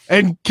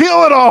and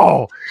kill it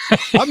all.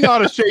 I'm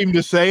not ashamed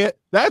to say it.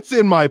 That's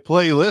in my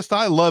playlist.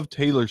 I love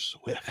Taylor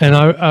Swift, and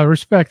I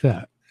respect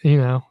that.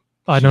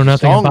 I know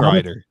nothing about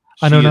it.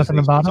 I know nothing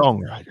about it.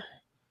 Songwriter,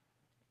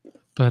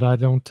 but I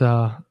don't.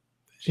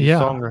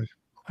 Songwriter.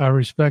 I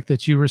respect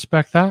that you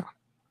respect that.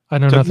 I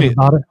know nothing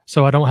about it,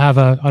 so I don't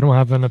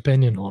have an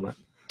opinion on it.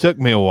 Took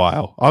me a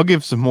while. I'll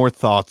give some more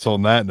thoughts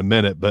on that in a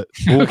minute, but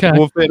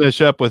we'll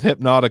finish up with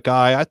Hypnotic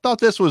Eye. I thought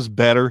this was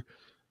better.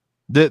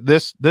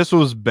 This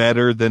was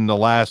better than the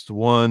last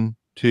 1,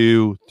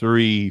 2,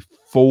 3,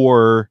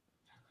 4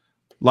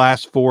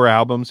 last 4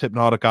 albums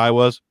Hypnotic Eye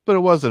was, but it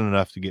wasn't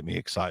enough to get me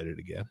excited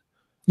again.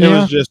 It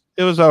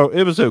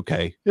was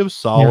okay. It was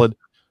solid.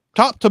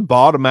 Top to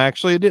bottom,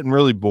 actually. It didn't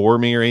really bore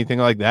me or anything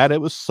like that.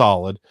 It was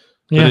solid,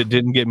 but it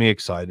didn't get me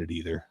excited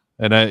either.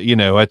 And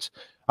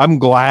I'm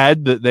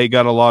glad that they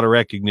got a lot of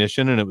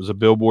recognition, and it was a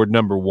Billboard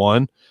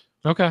 #1.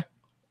 Okay.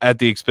 At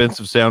the expense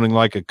of sounding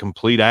like a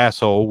complete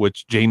asshole,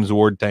 which James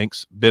Ward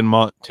thinks.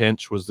 Benmont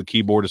Tench was the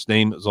keyboardist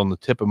name. It was on the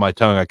tip of my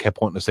tongue. I kept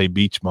wanting to say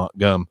Beachmont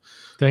Gum.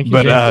 Thank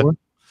you, James Ward.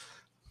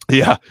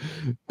 Yeah.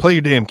 Play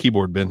your damn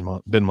keyboard,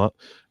 Benmont.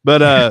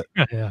 But, I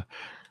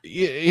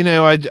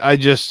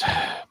just,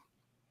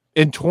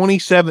 in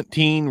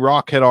 2017,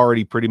 rock had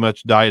already pretty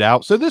much died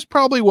out. So this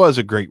probably was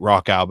a great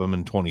rock album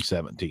in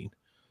 2017.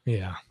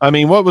 Yeah. I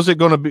mean, what was it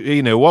going to be?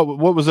 You know,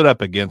 what was it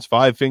up against?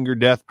 Five Finger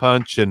Death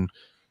Punch and,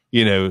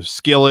 you know,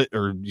 Skillet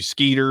or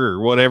Skeeter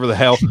or whatever the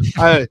hell.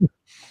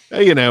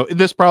 You know,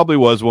 this probably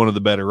was one of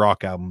the better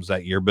rock albums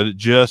that year, but it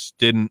just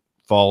didn't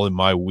fall in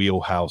my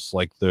wheelhouse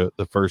like the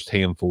first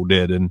handful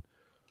did. And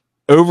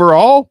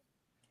overall,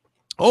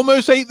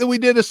 almost hate that we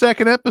did a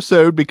second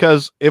episode,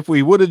 because if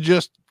we would have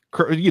just,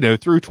 you know,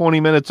 threw 20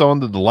 minutes on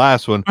to the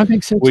last one, I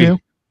think so too.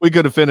 We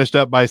could have finished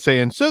up by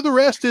saying, so the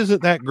rest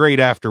isn't that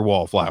great after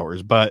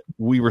Wallflowers, but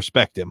we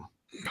respect him.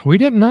 We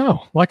didn't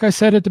know. Like I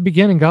said at the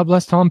beginning, God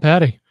bless Tom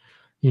Petty.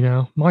 You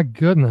know, my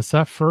goodness,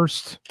 that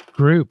first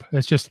group,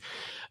 it's just,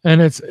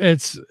 and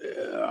it's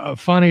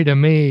funny to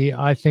me.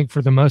 I think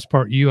for the most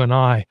part, you and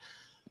I,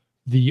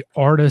 the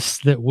artists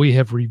that we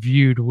have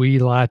reviewed, we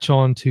latch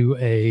on to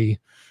a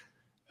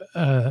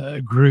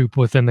group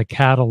within the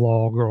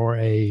catalog, or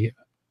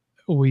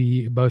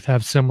we both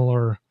have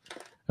similar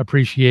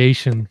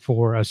appreciation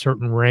for a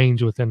certain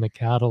range within the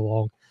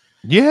catalog.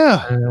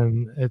 Yeah.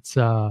 And it's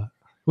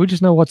we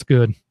just know what's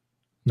good.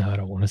 No, I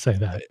don't want to say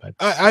that, but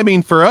I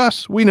mean, for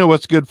us, we know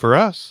what's good for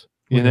us,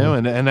 you know,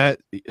 and that,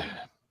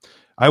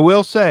 I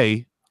will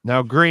say,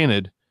 now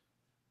granted,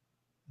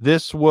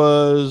 this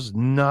was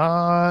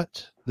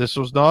not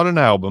an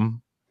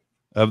album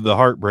of the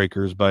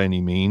Heartbreakers by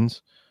any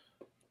means,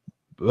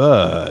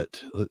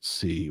 but let's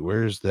see,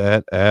 where's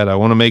that at? I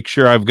want to make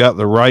sure I've got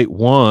the right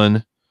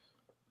one.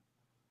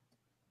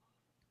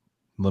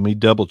 Let me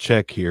double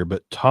check here.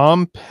 But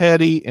Tom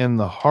Petty and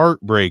the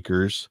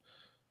Heartbreakers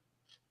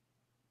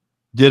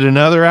did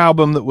another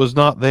album that was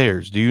not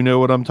theirs. Do you know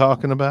what I'm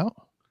talking about?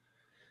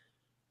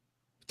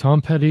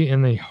 Tom Petty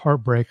and the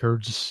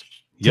Heartbreakers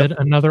did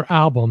another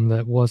album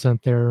that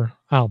wasn't their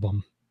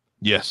album.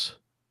 Yes.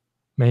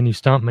 Man, you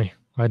stumped me.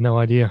 I had no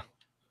idea.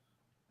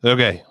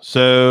 Okay,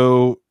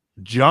 so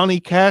Johnny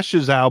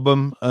Cash's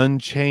album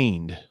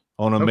Unchained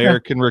on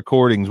American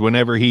Recordings,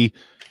 whenever he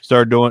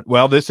started doing,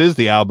 well, this is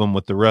the album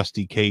with the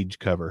Rusty Cage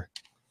cover.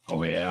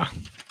 Oh yeah.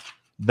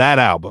 That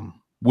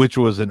album, which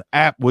was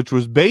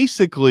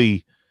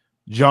basically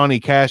Johnny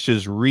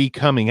Cash's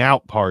re-coming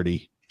out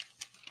party.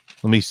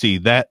 Let me see,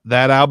 that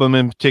album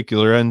in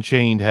particular,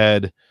 Unchained,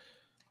 had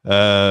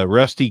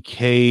Rusty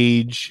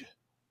Cage.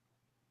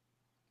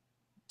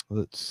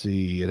 Let's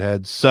see, it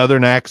had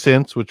Southern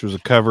Accents, which was a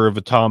cover of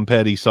a Tom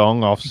Petty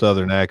song off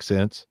Southern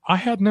Accents. I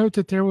had note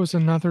that there was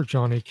another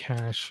Johnny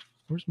Cash.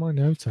 Where's my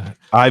notes at?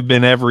 I've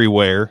Been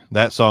Everywhere.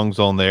 That song's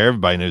on there.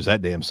 Everybody knows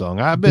that damn song.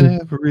 I've been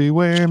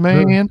everywhere,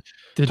 man.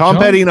 Tom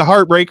Petty and the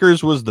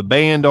Heartbreakers was the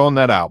band on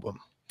that album.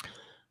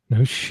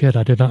 No shit,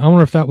 I did not. I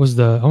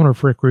wonder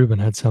if Rick Rubin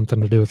had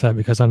something to do with that,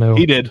 because I know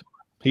he did.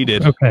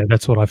 Okay,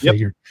 that's what I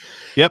figured.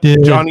 Yep.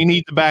 Johnny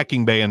needs a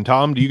backing band.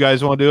 Tom, do you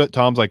guys want to do it?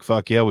 Tom's like,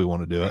 fuck yeah, we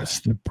want to do it.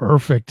 That's the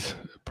perfect.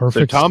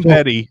 So Tom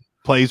Petty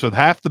plays with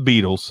half the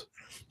Beatles,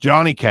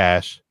 Johnny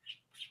Cash,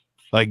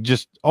 like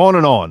just on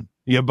and on.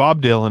 Yeah,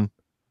 Bob Dylan,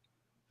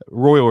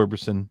 Roy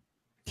Orbison.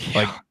 Yeah.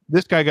 Like,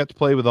 this guy got to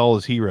play with all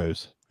his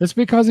heroes. It's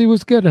because he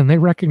was good, and they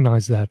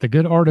recognize that. The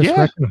good artists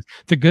recognize,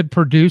 the good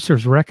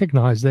producers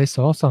recognize they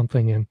saw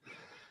something in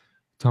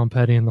Tom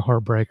Petty and the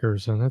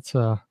Heartbreakers. And it's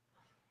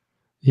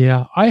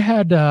I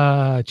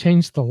had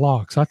Changed the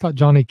Locks. I thought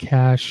Johnny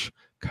Cash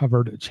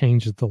covered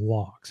Changed the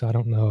Locks. I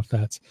don't know if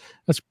that's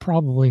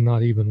probably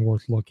not even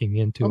worth looking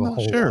into. I'm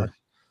not sure. Lot.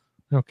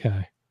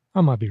 Okay.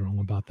 I might be wrong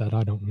about that.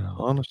 I don't know.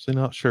 Honestly,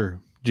 not sure.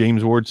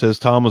 James Ward says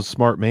Tom was a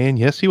smart man.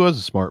 Yes, he was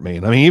a smart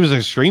man. I mean, he was an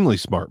extremely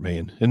smart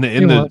man. In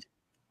the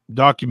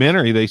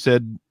documentary, they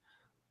said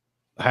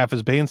half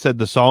his band said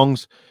the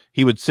songs,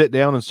 he would sit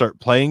down and start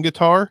playing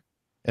guitar,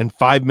 and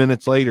 5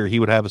 minutes later he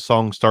would have a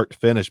song start to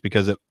finish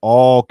because it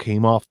all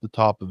came off the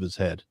top of his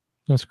head.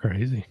 That's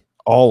crazy.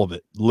 All of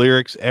it,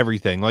 lyrics,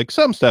 everything. Like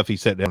some stuff he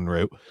sat down and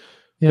wrote.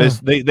 Yeah.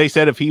 They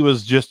said if he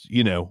was just,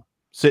 you know,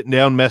 sitting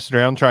down, messing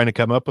around, trying to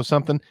come up with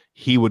something,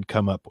 he would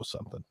come up with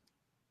something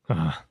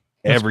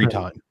every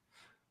time.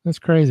 That's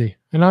crazy.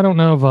 And I don't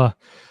know if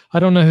I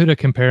don't know who to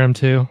compare him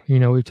to. You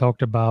know, we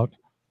talked about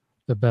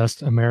the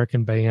best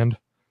American band.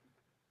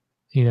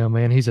 You know,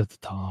 man, he's at the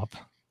top.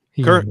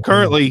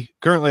 Currently,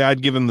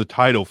 I'd give him the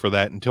title for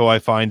that until I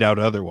find out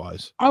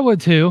otherwise. I would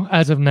too.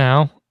 As of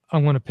now, I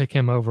want to pick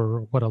him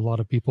over what a lot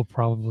of people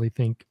probably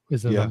think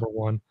is the number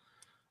one.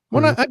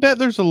 Well, I bet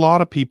there's a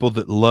lot of people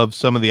that love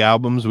some of the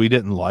albums we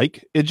didn't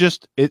like. It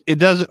just, it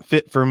doesn't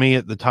fit for me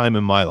at the time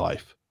in my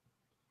life.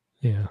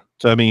 Yeah.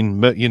 So, I mean,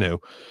 but you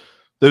know,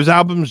 those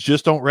albums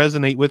just don't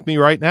resonate with me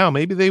right now.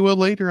 Maybe they will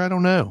later. I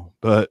don't know.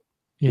 But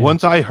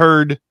once I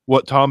heard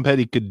what Tom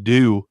Petty could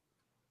do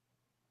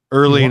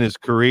early in his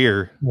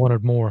career, I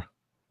wanted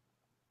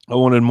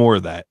more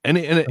of that. And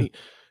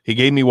he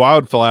gave me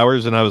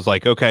Wildflowers, and I was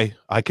like, okay,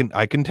 I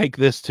can take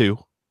this too.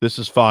 This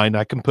is fine.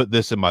 I can put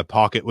this in my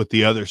pocket with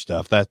the other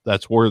stuff.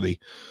 That's worthy.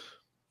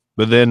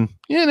 But then,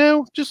 you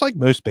know, just like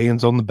most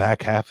bands on the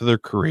back half of their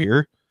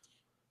career,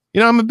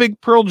 you know, I'm a big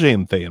Pearl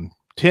Jam fan.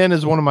 10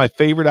 is one of my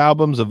favorite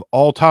albums of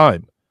all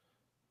time.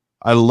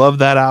 I love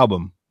that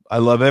album. I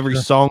love every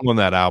song on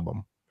that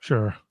album.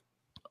 Sure.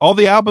 All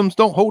the albums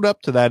don't hold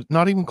up to that.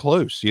 Not even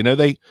close. You know,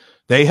 they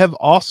they have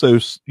also,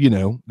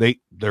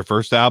 their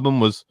first album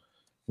was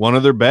one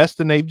of their best,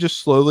 and they've just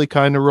slowly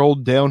kind of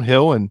rolled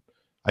downhill, and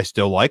I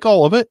still like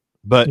all of it,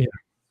 but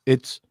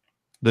it's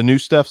the new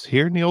stuff's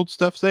here and the old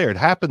stuff's there. It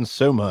happens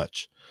so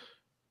much.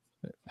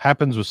 It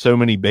happens with so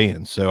many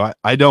bands. So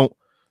I don't,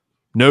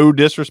 no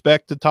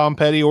disrespect to Tom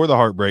Petty or the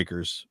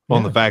Heartbreakers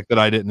on the fact that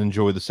I didn't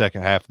enjoy the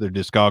second half of their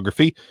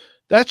discography.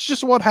 That's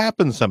just what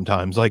happens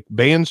sometimes. Like,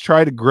 bands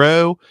try to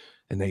grow,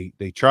 and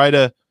they try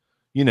to,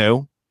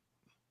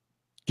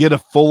 get a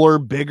fuller,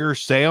 bigger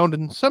sound.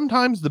 And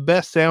sometimes the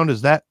best sound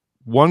is that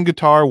one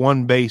guitar,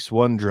 one bass,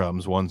 one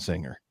drums, one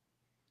singer.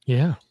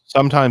 Yeah.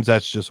 Sometimes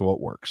that's just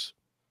what works.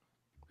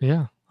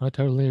 Yeah, I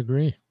totally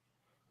agree.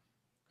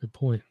 Good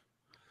point.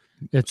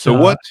 It's so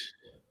what?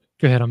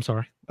 Go ahead. I'm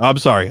sorry. I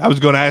was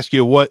going to ask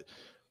you what,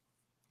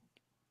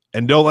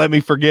 and don't let me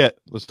forget.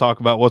 Let's talk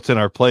about what's in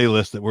our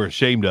playlist that we're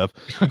ashamed of.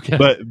 Okay.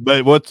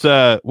 But what's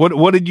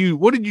what did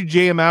you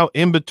jam out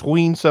in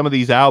between some of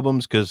these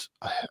albums? Because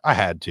I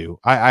had to.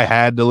 I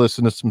had to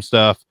listen to some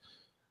stuff.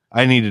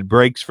 I needed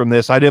breaks from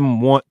this. I didn't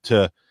want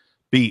to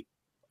be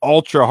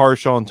ultra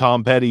harsh on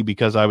Tom Petty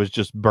because I was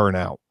just burnt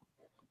out.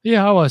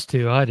 Yeah, I was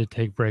too. I had to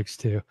take breaks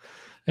too.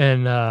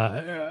 And,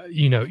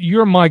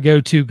 you're my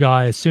go-to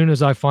guy. As soon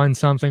as I find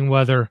something,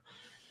 whether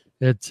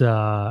it's,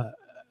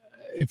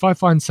 if I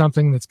find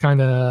something that's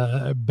kind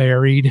of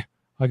buried,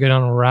 I go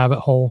down a rabbit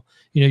hole,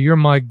 you're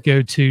my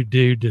go-to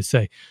dude to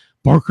say,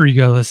 Barker, you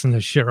gotta listen to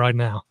this shit right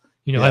now.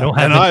 I don't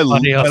have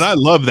anybody else. And I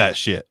love that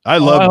shit. I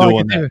love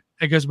doing that.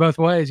 It goes both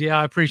ways. Yeah,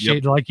 I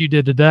appreciate it like you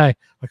did today.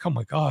 Like, oh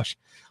my gosh,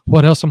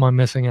 what else am I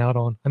missing out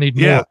on? I need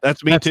more. Yeah,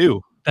 that's me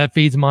too. That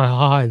feeds my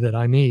high that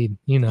I need,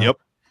 Yep.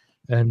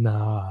 And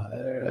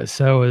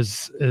so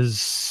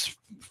as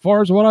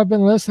far as what I've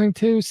been listening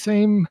to,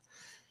 same,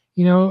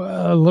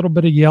 a little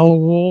bit of Yellow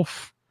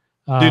Wolf.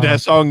 Dude,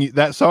 that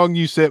song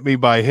you sent me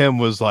by him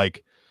was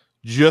like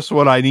just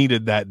what I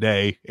needed that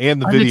day.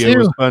 And the video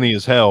was funny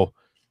as hell.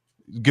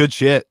 Good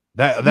shit.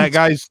 That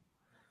guy's,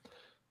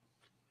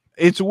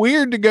 it's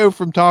weird to go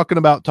from talking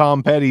about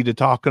Tom Petty to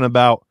talking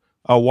about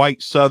a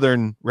white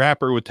Southern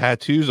rapper with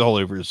tattoos all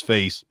over his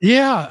face.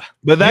 Yeah.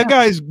 But that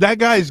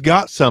guy's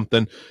got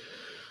something.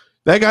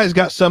 That guy's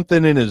got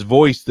something in his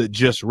voice that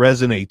just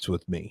resonates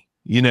with me.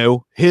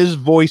 His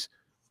voice.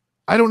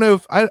 I don't know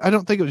if I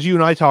don't think it was you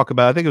and I talk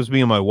about. I think it was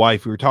me and my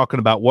wife. We were talking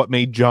about what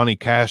made Johnny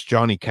Cash,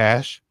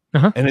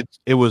 and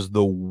it was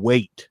the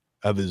weight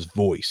of his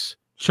voice.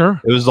 Sure,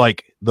 it was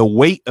like the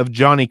weight of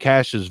Johnny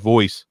Cash's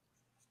voice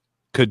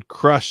could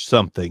crush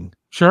something.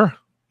 Sure,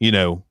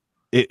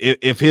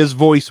 if his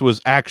voice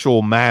was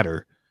actual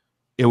matter,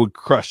 it would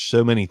crush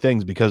so many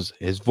things because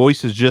his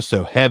voice is just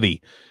so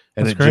heavy,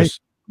 and That's great.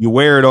 You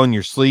wear it on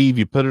your sleeve,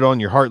 you put it on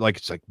your heart. Like,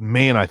 it's like,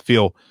 man, I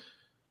feel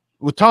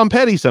with Tom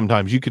Petty,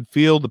 sometimes you could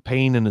feel the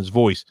pain in his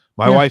voice.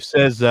 My wife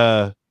says,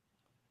 oh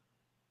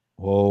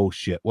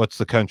shit, what's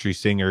the country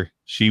singer?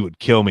 She would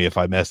kill me if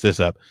I mess this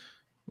up.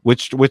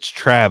 Which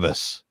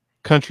Travis?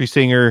 Country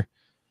singer,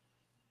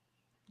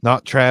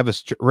 not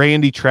Travis,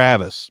 Randy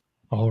Travis.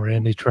 Oh,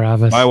 Randy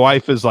Travis. My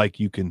wife is like,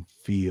 you can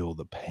feel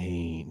the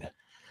pain.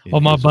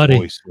 My buddy,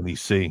 voice when he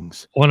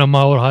sings. One of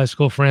my old high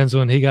school friends,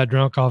 when he got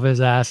drunk off his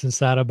ass and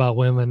sad about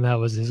women, that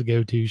was his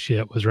go-to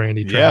shit, was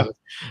Randy Travis.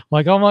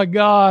 Like, oh my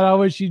God, I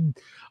wish I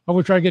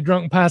would try to get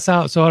drunk and pass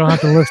out so I don't have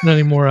to listen to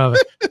any more of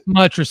it.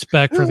 Much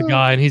respect for the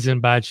guy, and he's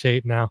in bad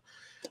shape now.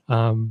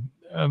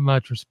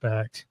 Much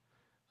respect.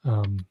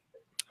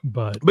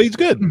 But he's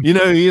good.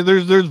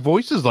 There's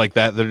voices like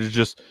that are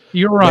just,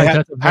 you're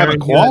right. Have a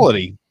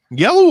quality.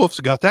 Yellow Wolf's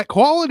got that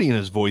quality in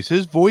his voice.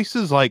 His voice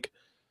is like,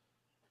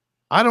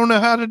 I don't know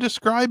how to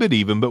describe it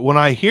even, but when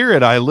I hear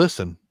it, I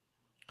listen.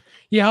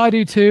 Yeah, I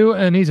do too.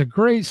 And he's a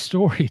great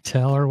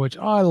storyteller, which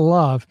I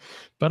love.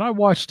 But I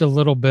watched a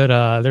little bit.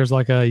 There's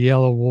like a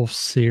Yellow Wolf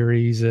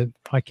series that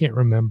I can't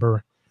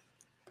remember.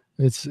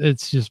 It's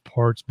just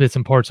bits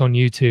and parts on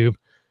YouTube.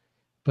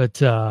 But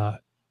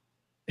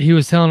he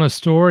was telling a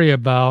story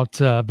about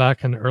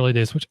back in the early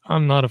days, which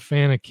I'm not a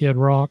fan of Kid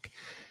Rock,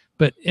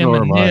 but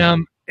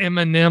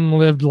Eminem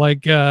lived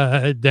like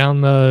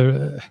down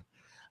the.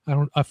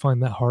 I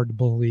find that hard to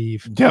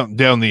believe. Down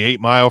the 8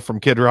 Mile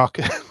from Kid Rock.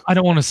 I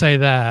don't want to say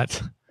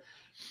that,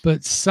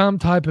 but some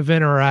type of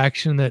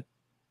interaction that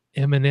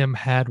Eminem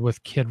had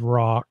with Kid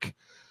Rock,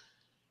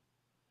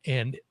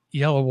 and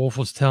Yellow Wolf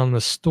was telling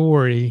the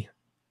story.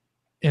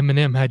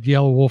 Eminem had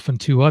Yellow Wolf and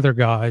 2 other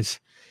guys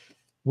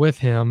with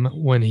him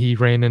when he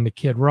ran into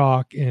Kid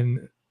Rock,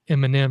 and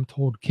Eminem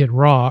told Kid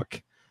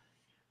Rock,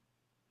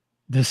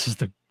 "This is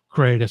the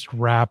greatest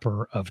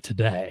rapper of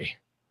today."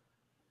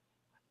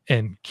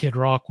 And Kid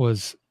Rock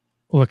was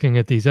looking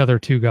at these other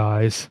 2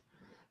 guys,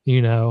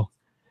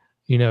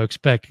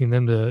 expecting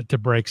them to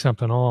break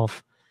something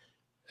off.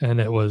 And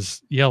it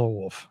was Yellow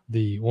Wolf,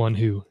 the one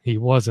who he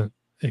wasn't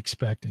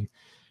expecting,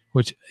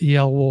 which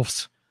Yellow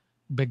Wolf's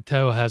big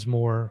toe has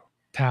more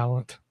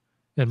talent,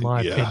 in my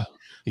opinion.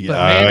 Yeah,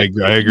 I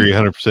agree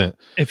 100%.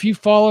 If you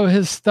follow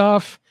his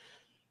stuff,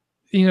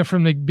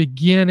 from the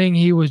beginning,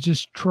 he was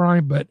just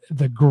trying, but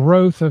the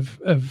growth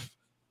of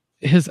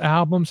his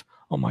albums,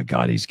 oh my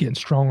God, he's getting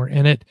stronger.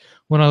 And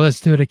when I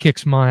listen to it, it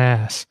kicks my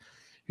ass.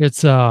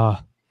 It's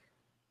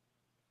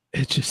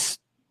just,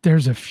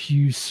 there's a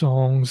few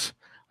songs.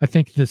 I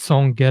think the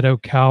song Ghetto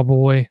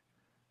Cowboy,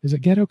 is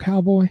it Ghetto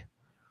Cowboy?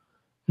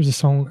 There's a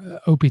song,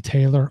 Opie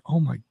Taylor. Oh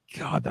my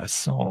God, that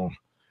song.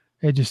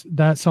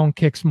 That song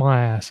kicks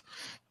my ass.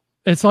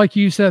 It's like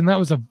you said, and that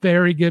was a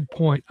very good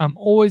point. I'm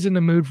always in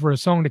the mood for a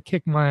song to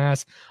kick my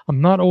ass. I'm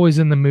not always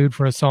in the mood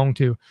for a song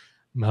to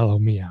mellow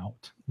me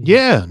out.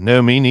 Yeah,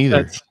 no, me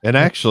neither. And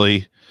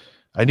actually,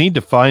 I need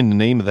to find the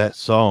name of that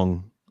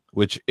song,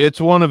 which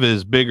it's one of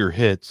his bigger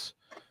hits.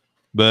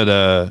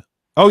 But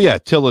oh yeah,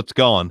 Till It's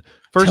Gone.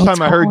 First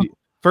time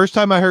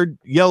I heard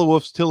Yellow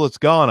Wolf's Till It's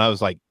Gone, I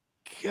was like,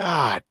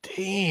 God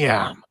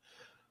damn.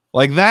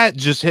 Like that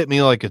just hit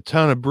me like a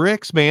ton of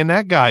bricks, man.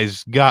 That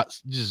guy's got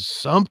just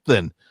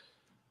something.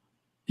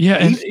 Yeah,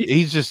 and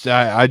he's just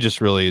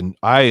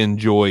I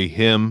enjoy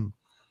him.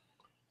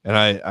 And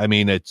I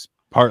mean it's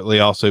partly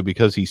also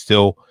because he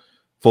still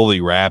fully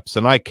raps,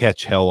 and I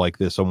catch hell like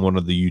this on one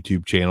of the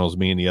YouTube channels,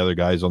 me and the other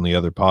guys on the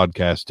other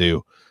podcast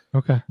do.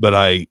 Okay. But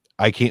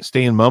I can't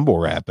stand mumble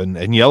rap,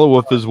 and Yellow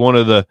Wolf is one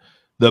of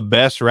the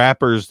best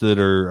rappers that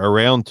are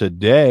around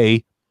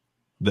today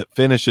that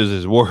finishes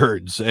his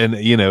words, and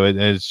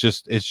it's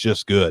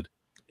just good.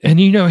 And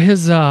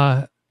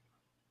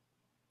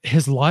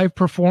his live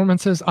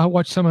performances, I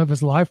watched some of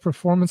his live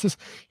performances.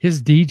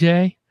 His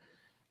DJ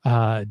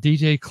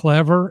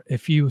Clever,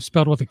 if you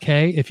spelled with a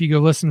K, if you go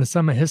listen to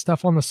some of his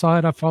stuff on the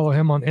side, I follow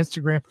him on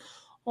Instagram.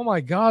 Oh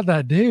my God,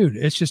 that dude,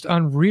 it's just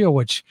unreal,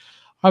 which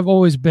I've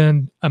always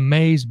been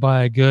amazed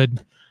by a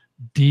good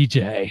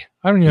DJ.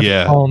 I don't even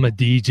have to call him a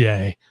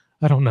DJ.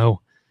 I don't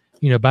know.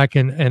 Back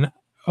in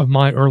of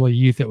my early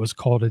youth, it was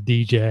called a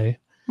DJ.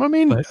 I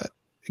mean,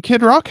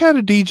 Kid Rock had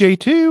a DJ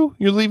too.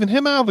 You're leaving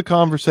him out of the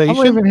conversation.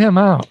 I'm leaving him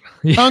out.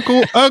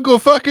 Uncle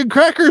fucking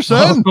Cracker,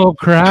 son. Uncle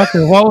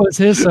Cracker. What was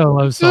his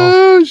solo song?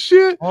 Oh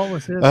shit. What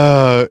was his?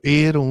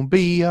 It'll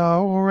be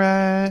all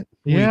right.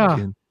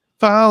 Yeah.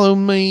 Follow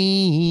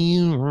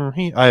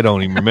me. I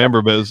don't even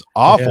remember, but it was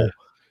awful.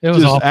 Yeah, it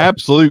was just awful.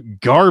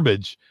 Absolute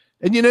garbage.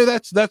 And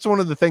that's one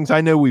of the things.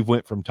 I know we've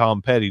went from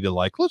Tom Petty to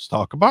like, let's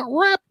talk about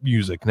rap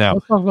music now.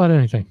 Let's talk about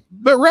anything.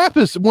 But rap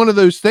is one of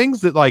those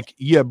things that like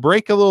you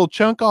break a little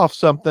chunk off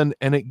something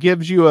and it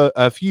gives you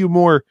a few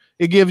more,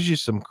 it gives you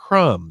some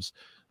crumbs.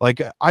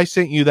 Like I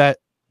sent you that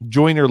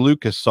Joyner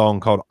Lucas song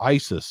called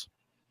ISIS.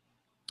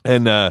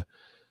 And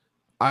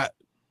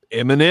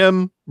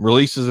Eminem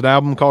releases an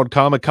album called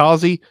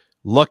Kamikaze.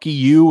 Lucky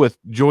You with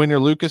Joyner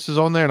Lucas is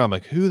on there. And I'm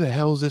like, who the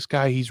hell is this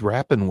guy he's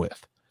rapping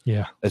with?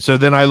 Yeah. And so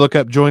then I look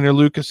up Joyner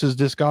Lucas's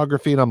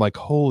discography and I'm like,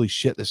 holy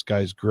shit, this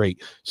guy's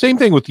great. Same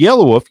thing with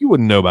Yellow Wolf. You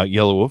wouldn't know about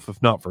Yellow Wolf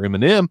if not for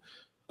Eminem.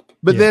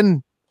 But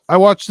then I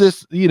watched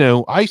this,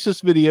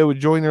 ISIS video with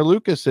Joyner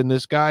Lucas, and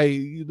this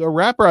guy, the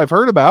rapper I've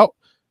heard about,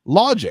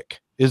 Logic,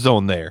 is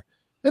on there.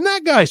 And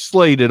that guy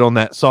slayed it on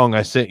that song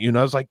I sent you. And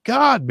I was like,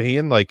 God,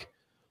 man, like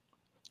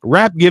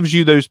rap gives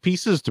you those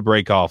pieces to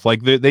break off.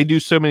 Like they do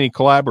so many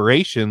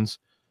collaborations,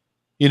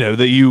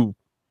 that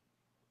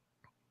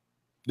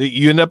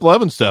you end up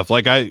loving stuff.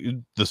 Like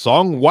the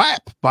song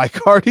WAP by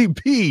Cardi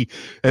B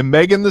and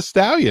Megan Thee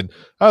Stallion.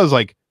 I was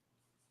like,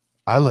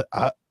 I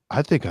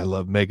think I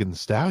love Megan Thee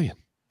Stallion.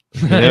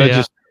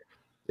 I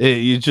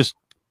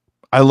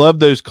love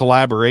those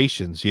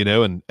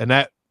collaborations, and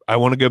that I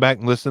want to go back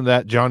and listen to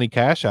that Johnny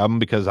Cash album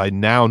because I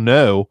now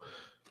know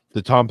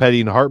the Tom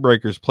Petty and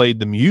Heartbreakers played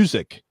the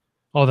music.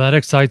 Oh, that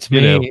excites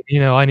me.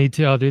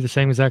 I'll do the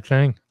same exact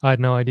thing. I had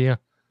no idea.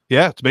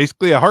 Yeah, it's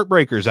basically a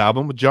Heartbreakers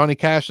album with Johnny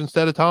Cash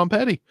instead of Tom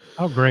Petty.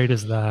 How great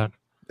is that?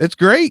 It's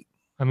great.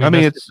 I mean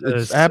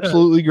it's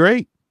absolutely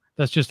great.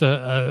 That's just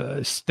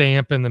a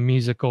stamp in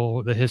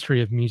the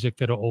history of music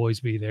that'll always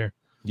be there.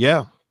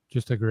 Yeah.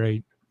 Just a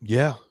great.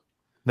 Yeah.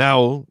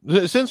 Now,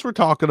 since we're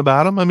talking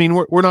about them, I mean,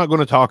 we're not going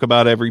to talk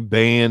about every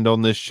band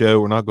on this show.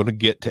 We're not going to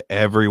get to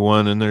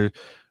everyone, and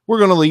we're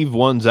going to leave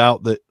ones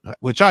out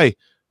which I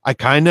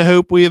kind of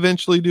hope we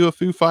eventually do a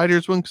Foo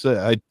Fighters one, because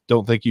I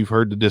don't think you've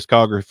heard the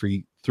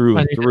discography through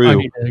and through. I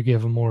need to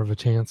give them more of a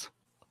chance.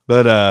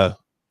 But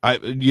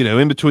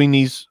in between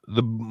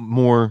the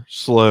more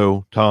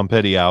slow Tom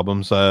Petty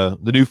albums, the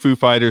new Foo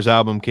Fighters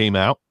album came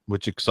out,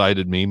 which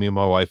excited me. Me and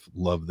my wife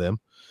love them.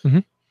 Mm-hmm.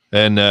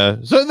 And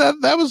so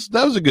that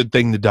was a good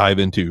thing to dive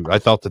into. I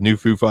thought the new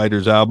Foo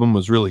Fighters album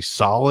was really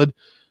solid.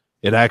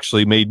 It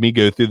actually made me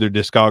go through their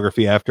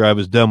discography after I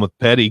was done with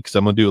Petty, because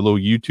I'm going to do a little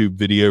YouTube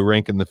video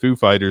ranking the Foo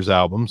Fighters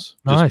albums.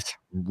 Nice.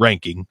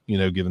 Ranking,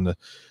 giving the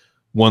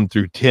 1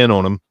 through 10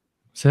 on them.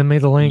 Send me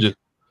the link.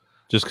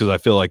 Just because I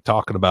feel like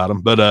talking about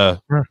them. But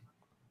sure.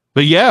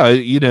 But yeah,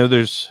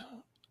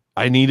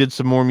 I needed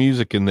some more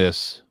music in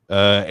this.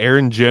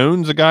 Aaron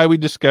Jones, a guy we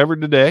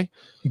discovered today.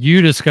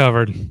 You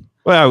discovered.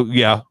 Well,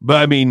 yeah, but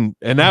I mean,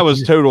 and that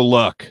was total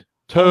luck.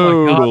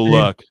 Total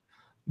luck.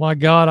 My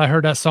God, I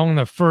heard that song in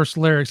the first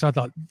lyrics. I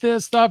thought,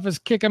 this stuff is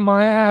kicking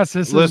my ass.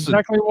 This is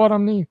exactly what I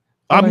need.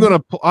 I'm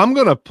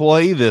gonna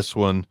play this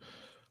one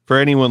for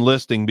anyone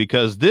listening,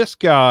 because this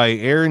guy,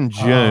 Aaron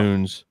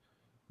Jones,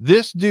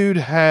 this dude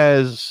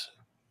has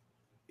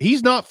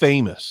he's not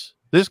famous.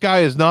 This guy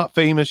is not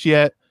famous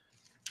yet.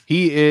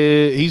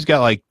 He's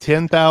got like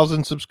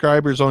 10,000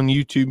 subscribers on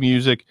YouTube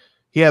Music.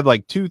 He had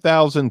like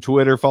 2,000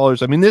 Twitter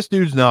followers. I mean, this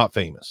dude's not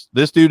famous.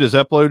 This dude has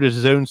uploaded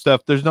his own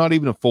stuff. There's not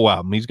even a full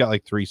album. He's got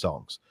like 3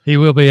 songs. He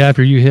will be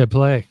after you hit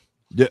play.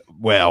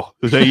 Well,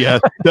 yeah,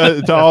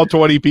 to all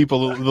 20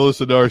 people that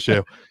listen to our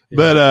show.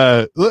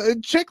 Yeah.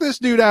 But check this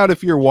dude out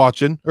if you're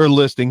watching or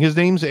listening. His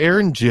name's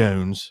Aaron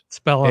Jones.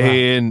 Spell it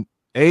and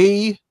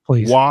Ayron,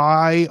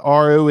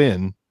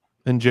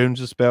 and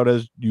Jones is spelled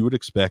as you would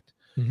expect.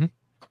 Mm-hmm.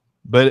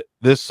 But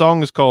this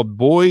song is called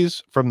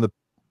 "Boys from the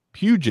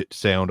Puget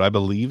Sound," I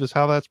believe is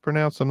how that's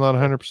pronounced. I'm not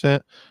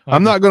 100%.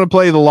 I'm not going to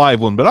play the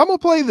live one, but I'm going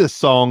to play this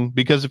song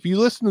because if you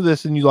listen to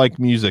this and you like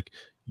music,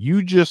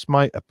 you just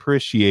might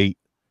appreciate.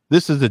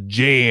 This is a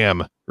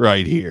jam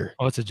right here.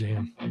 Oh, it's a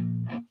jam.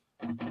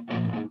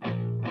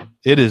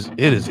 It is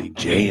a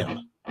jam.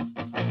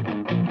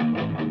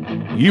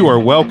 You are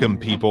welcome,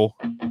 people.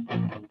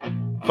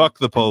 Fuck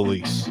the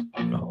police.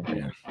 Oh,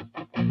 man.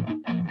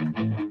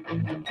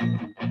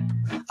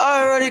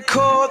 I already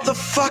called the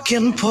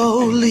fucking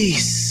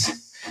police.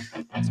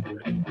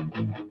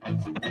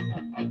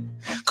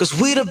 'Cause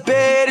we the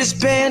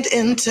baddest band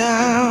in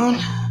town.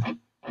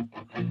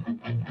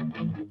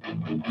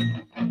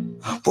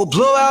 We'll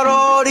blow out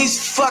all these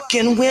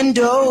fucking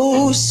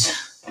windows.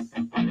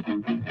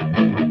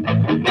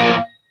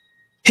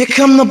 Here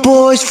come the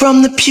boys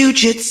from the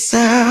Puget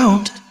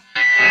Sound.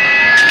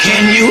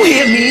 Can you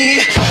hear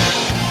me?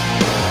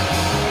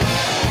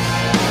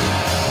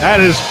 That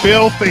is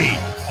filthy.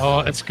 Oh,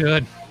 it's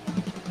good.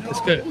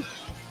 It's good.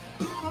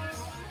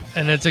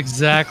 And it's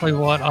exactly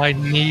what I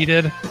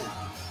needed.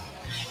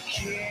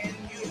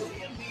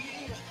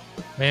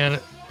 Man.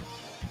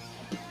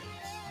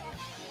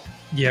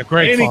 Yeah,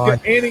 great find.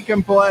 And he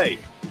can play.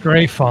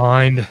 Great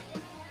find.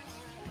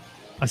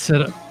 I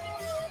said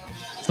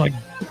it's like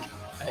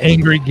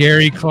Angry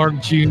Gary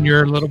Clark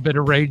Jr., a little bit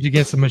of Rage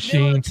Against the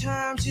Machine.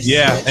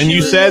 Yeah, and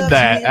you said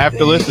that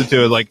after listening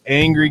to it, like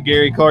Angry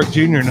Gary Clark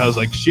Jr., and I was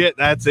like, shit,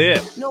 that's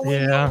it.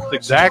 Yeah. That's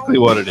exactly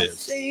what it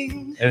is.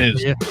 And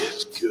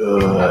it's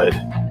good.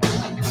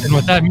 And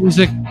with that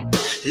music,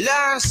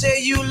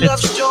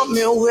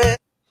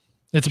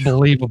 it's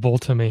believable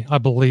to me. I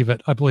believe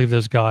it. I believe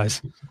those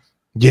guys.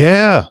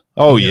 Yeah.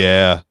 Oh,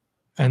 yeah.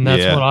 And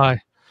that's what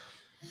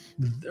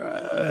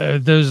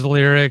those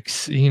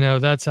lyrics,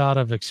 that's out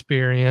of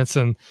experience,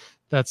 and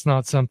that's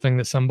not something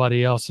that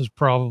somebody else has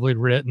probably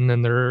written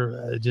and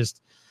they're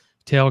just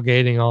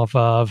tailgating off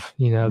of,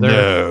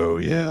 No,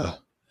 yeah.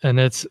 And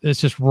it's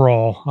just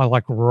raw. I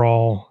like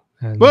raw.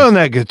 And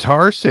that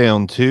guitar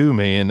sound too,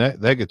 man.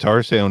 That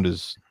guitar sound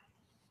it's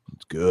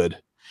good.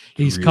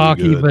 He's really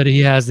cocky, good. but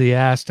he has the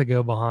ass to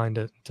go behind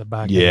it to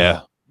back it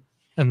up.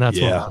 And that's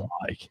what I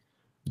like.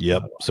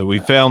 Yep. So we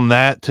found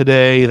that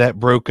today. That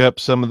broke up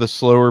some of the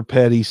slower,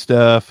 petty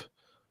stuff.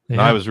 Yeah.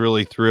 And I was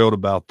really thrilled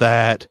about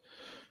that.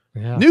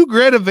 Yeah. New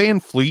Greta Van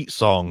Fleet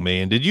song,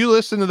 man. Did you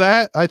listen to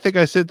that? I think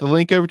I sent the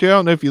link over to you. I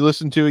don't know if you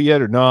listened to it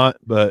yet or not,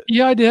 but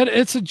yeah, I did.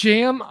 It's a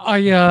jam.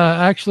 I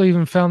actually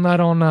even found that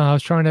on. I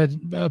was trying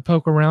to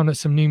poke around at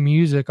some new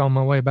music on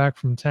my way back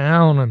from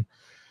town,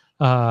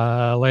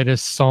 and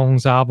latest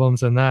songs,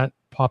 albums, and that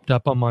popped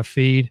up on my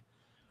feed.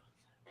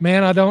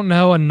 Man, I don't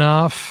know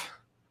enough.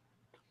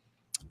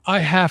 I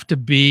have to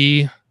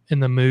be in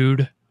the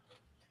mood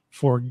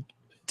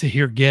to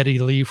hear Geddy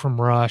Lee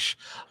from Rush.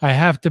 I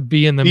have to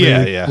be in the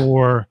mood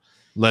for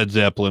Led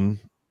Zeppelin,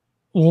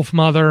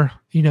 Wolfmother,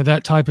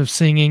 that type of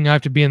singing. I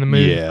have to be in the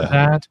mood for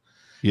that.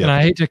 Yep. And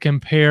I hate to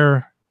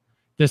compare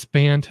this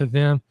band to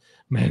them.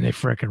 Man, they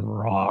freaking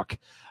rock.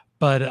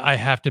 But I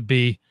have to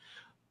be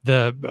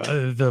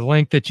the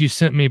link that you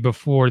sent me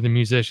before, the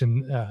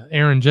musician,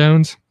 Aaron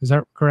Jones. Is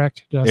that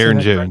correct?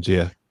 Aaron Jones,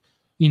 correct?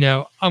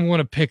 Yeah. I'm going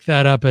to pick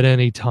that up at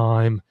any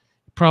time.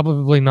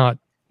 Probably not.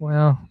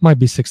 Well, might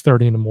be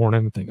 6:30 in the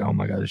morning and think, oh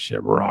my God, this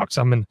shit rocks.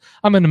 I'm in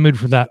the mood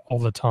for that all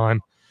the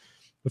time.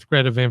 With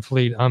Greta Van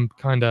Fleet, I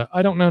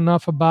don't know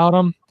enough about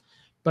them,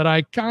 but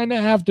I kind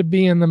of have to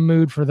be in the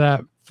mood for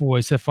that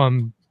voice. If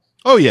I'm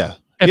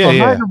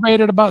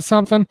aggravated about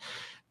something,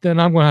 then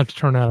I'm going to have to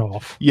turn that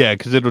off. Yeah,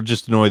 because it'll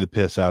just annoy the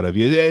piss out of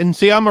you. And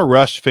see, I'm a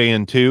Rush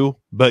fan too,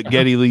 but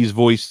Geddy Lee's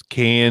voice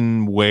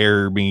can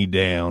wear me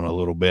down a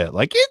little bit.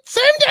 Like, it's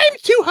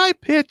sometimes too high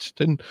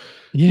pitched, and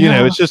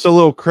it's just a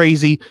little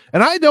crazy.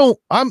 And I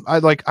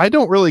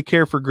don't really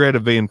care for Greta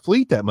Van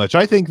Fleet that much.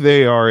 I think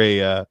they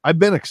are I've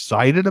been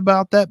excited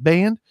about that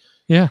band.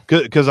 Yeah,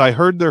 because I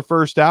heard their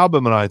first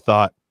album and I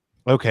thought,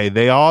 okay,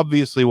 they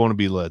obviously want to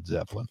be Led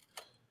Zeppelin,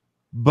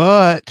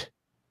 but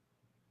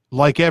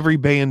like every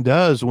band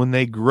does, when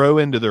they grow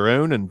into their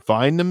own and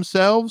find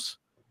themselves,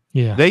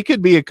 they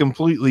could be a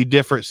completely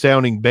different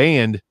sounding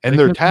band, and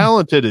they're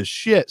talented as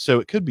shit.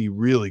 So it could be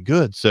really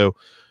good. So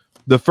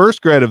the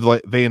first Greta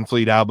Van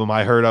Fleet album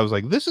I heard, I was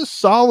like, this is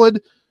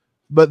solid,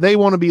 but they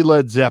want to be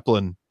Led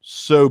Zeppelin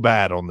so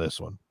bad on this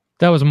one.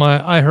 That was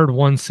I heard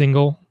one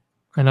single,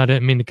 and I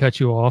didn't mean to cut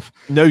you off.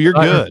 No, you're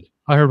good.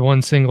 I heard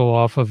one single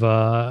off of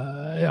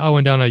I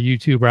went down a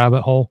YouTube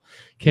rabbit hole,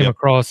 came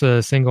across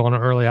a single on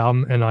an early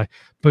album, and I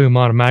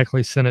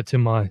automatically sent it to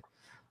my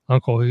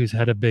uncle, who's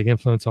had a big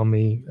influence on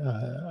me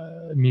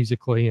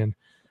musically. And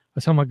I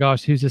said, "Oh my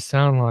gosh, who's this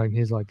sound like?" And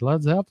he's like,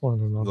 Led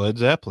Zeppelin. And Led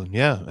Zeppelin,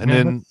 yeah. And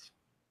then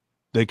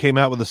they came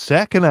out with a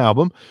second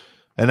album,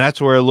 and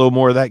that's where a little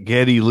more of that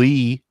Geddy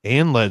Lee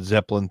and Led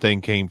Zeppelin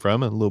thing came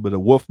from, and a little bit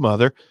of Wolf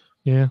Mother.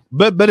 Yeah.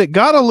 But it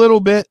got a little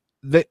bit,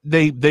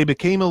 they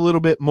became a little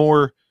bit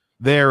more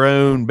their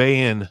own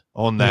band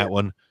on that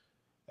one.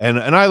 And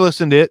I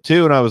listened to it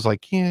too, and I was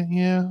like,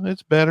 yeah,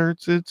 it's better.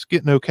 It's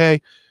getting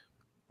okay.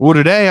 Well,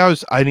 today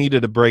I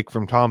needed a break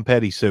from Tom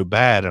Petty so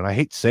bad, and I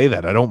hate to say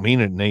that. I don't mean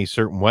it in any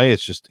certain way.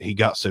 It's just he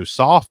got so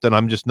soft, and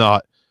I'm just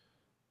not,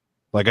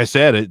 like I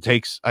said,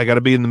 I got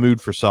to be in the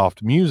mood for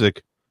soft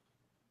music.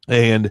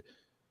 And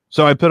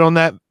so I put on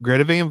that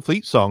Greta Van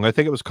Fleet song. I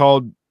think it was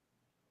called,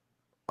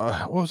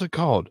 what was it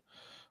called?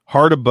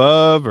 Heart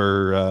Above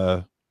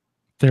or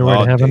Stairway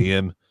to Heaven.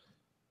 Damn.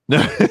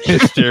 No,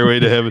 Stairway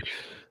to Heaven.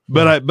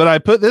 But I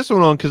put this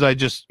one on because I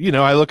just,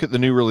 I look at the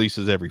new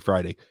releases every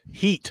Friday.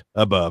 Heat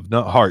Above,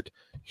 not Heart.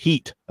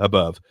 Heat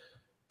Above.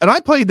 And I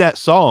played that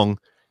song,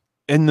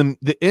 and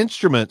the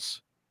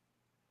instruments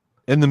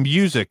and the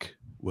music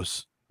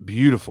was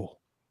beautiful.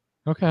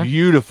 Okay.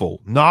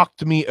 Beautiful.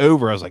 Knocked me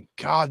over. I was like,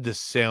 God, this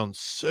sounds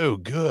so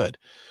good.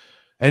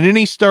 And then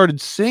he started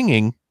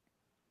singing,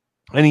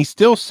 and he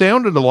still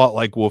sounded a lot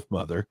like Wolf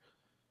Mother.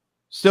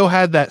 Still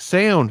had that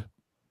sound,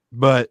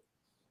 but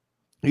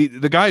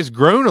the guy's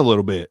grown a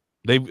little bit.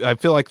 I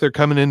feel like they're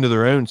coming into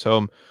their own. So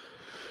I'm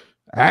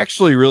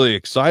actually really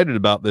excited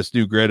about this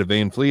new Greta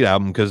Van Fleet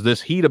album, because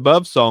this Heat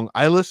Above song,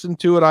 I listened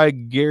to it, I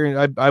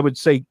guarantee, I would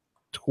say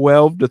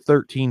 12 to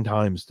 13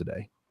 times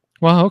today.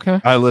 Wow. Okay.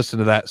 I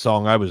listened to that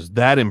song. I was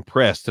that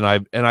impressed. And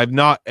I've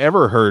not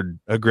ever heard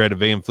a Greta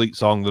Van Fleet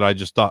song that I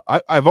just thought,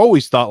 I've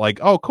always thought like,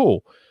 oh,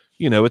 cool.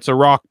 It's a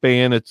rock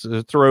band. It's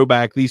a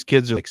throwback. These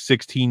kids are like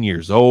 16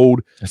 years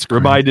old. That's great.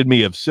 Reminded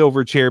me of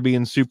Silverchair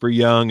being super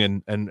young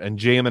and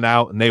jamming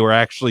out. And they were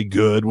actually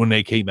good when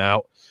they came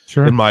out,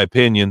 in my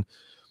opinion.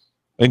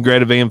 And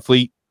Greta Van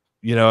Fleet,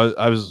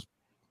 I was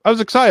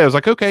excited. I was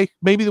like, okay,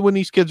 maybe when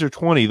these kids are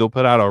 20, they'll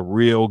put out a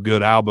real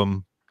good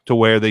album to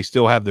where they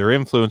still have their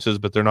influences,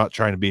 but they're not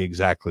trying to be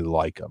exactly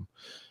like them.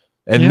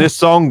 And this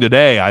song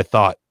today, I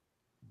thought,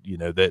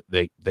 that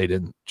they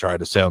didn't try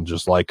to sound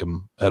just like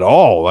them at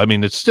all. I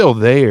mean, it's still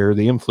there.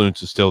 The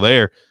influence is still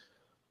there.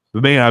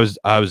 But man,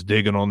 I was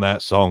digging on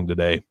that song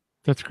today.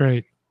 That's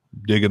great.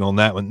 Digging on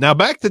that one. Now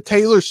back to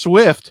Taylor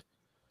Swift.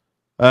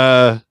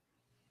 Quick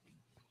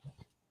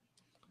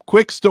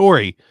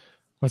story.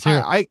 Let's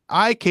hear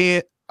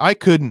it. I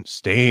couldn't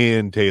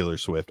stand Taylor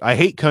Swift. I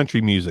hate country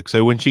music.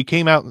 So when she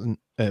came out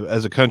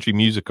as a country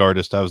music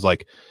artist, I was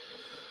like,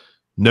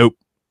 nope.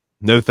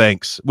 No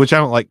thanks, which I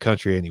don't like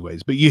country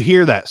anyways, but you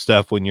hear that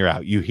stuff when you're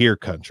out. You hear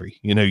country,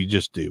 you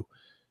just do.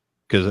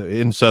 Because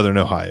in Southern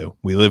Ohio,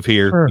 we live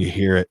here, you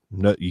hear it.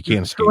 No, you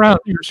can't escape it.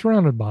 You're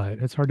surrounded by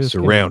it. It's hard to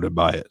surrounded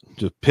by it.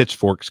 Just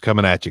pitchforks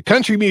coming at you.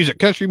 Country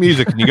music,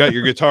 and you got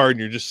your guitar and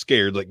you're just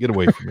scared, like, get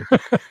away from me.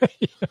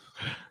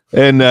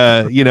 And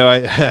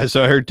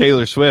so I heard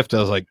Taylor Swift,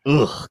 I was like,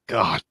 ugh,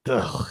 God,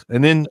 ugh.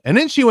 And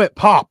then she went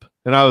pop,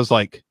 and I was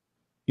like,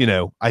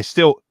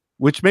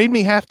 which made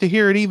me have to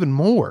hear it even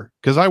more,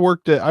 because I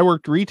worked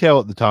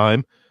retail at the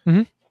time,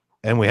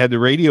 and we had the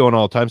radio on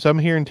all the time. So I'm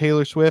hearing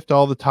Taylor Swift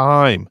all the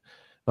time.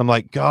 I'm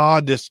like,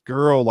 God, this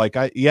girl, like,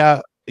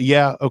 okay,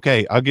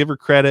 I'll give her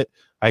credit.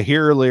 I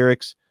hear her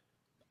lyrics.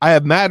 I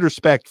have mad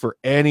respect for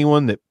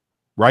anyone that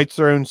writes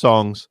their own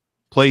songs,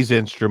 plays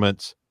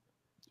instruments.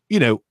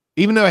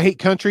 Even though I hate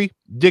country,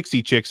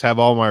 Dixie Chicks have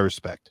all my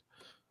respect.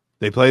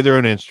 They play their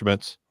own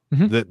instruments.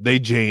 That they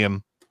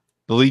jam.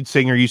 The lead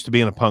singer used to be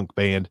in a punk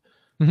band.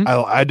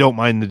 I don't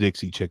mind the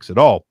Dixie Chicks at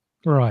all.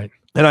 Right.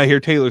 And I hear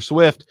Taylor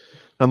Swift.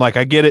 I'm like,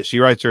 I get it. She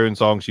writes her own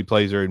songs. She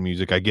plays her own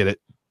music. I get it.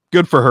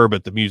 Good for her,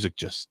 but the music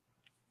just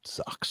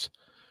sucks.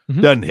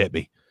 Doesn't hit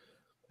me.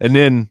 And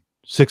then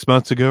 6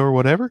 months ago or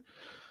whatever,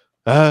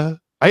 I'm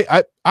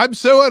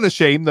so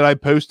unashamed that I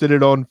posted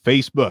it on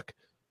Facebook.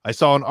 I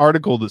saw an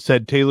article that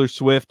said Taylor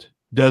Swift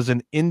does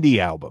an indie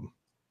album.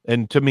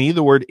 And to me,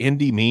 the word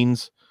indie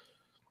means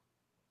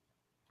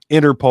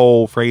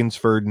Interpol, Franz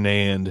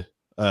Ferdinand,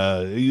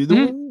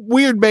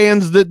 weird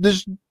bands that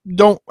just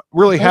don't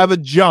really have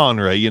a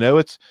genre.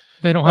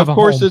 They don't have a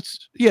home.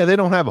 They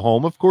don't have a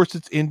home. Of course,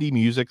 it's indie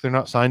music. They're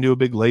not signed to a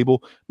big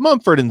label.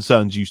 Mumford &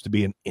 Sons used to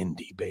be an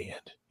indie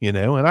band,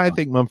 and I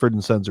think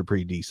Mumford & Sons are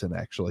pretty decent,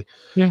 actually.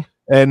 Yeah.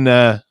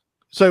 And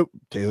so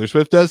Taylor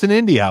Swift does an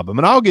indie album,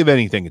 and I'll give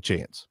anything a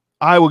chance.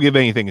 I will give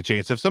anything a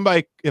chance.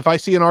 If I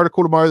see an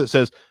article tomorrow that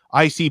says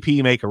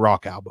ICP make a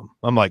rock album,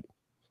 I'm like,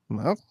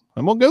 well,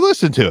 I'm gonna go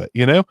listen to it.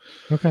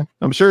 Okay.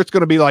 I'm sure it's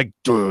gonna be like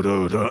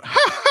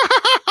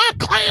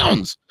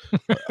clowns.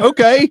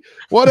 Okay,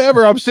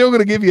 whatever. I'm still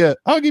gonna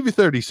I'll give you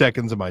 30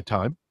 seconds of my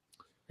time.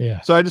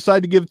 Yeah. So I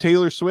decided to give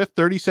Taylor Swift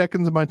 30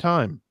 seconds of my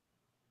time,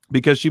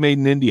 because she made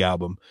an indie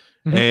album,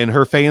 and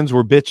her fans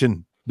were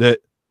bitching that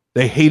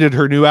they hated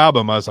her new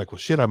album. I was like, well,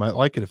 shit, I might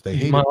like it if they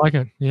hate might like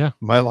it. Yeah.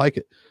 Might like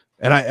it.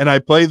 And I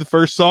play the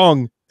first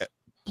song,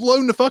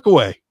 blown the fuck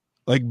away,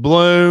 like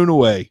blown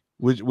away,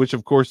 which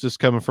of course is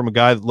coming from a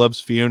guy that loves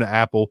Fiona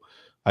Apple.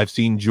 I've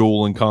seen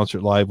Jewel in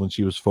concert live when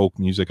she was folk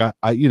music. I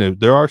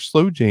there are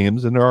slow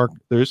jams and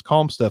there's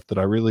calm stuff that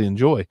I really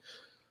enjoy.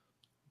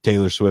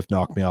 Taylor Swift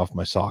knocked me off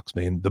my socks,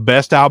 man. The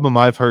best album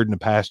I've heard in the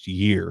past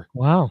year.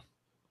 Wow.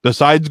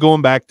 Besides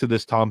going back to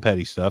this Tom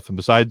Petty stuff and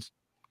besides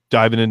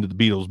diving into the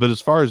Beatles, but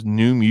as far as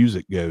new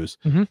music goes,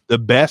 the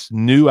best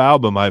new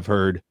album I've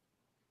heard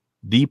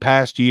the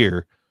past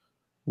year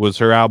was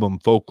her album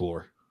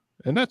Folklore.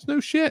 And that's no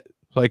shit.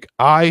 Like,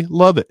 I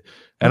love it.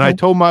 And I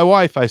told my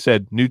wife, I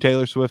said, new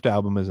Taylor Swift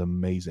album is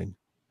amazing.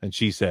 And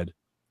she said,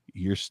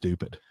 you're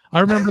stupid. I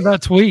remember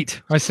that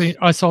tweet. I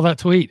saw that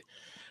tweet.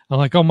 I'm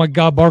like, oh my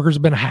God, Barker's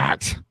been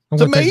hacked.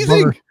 It's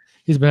amazing.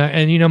 He's been,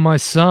 and my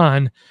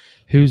son,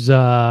 who's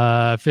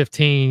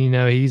 15,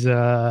 he's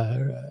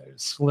a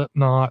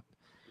Slipknot,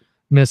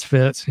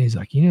 Misfits. And he's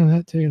like,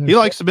 that Taylor. He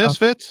likes the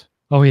Misfits?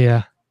 Oh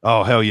yeah.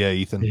 Oh hell yeah,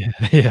 Ethan.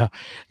 Yeah.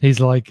 He's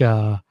like,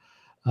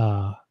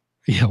 one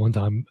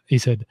time he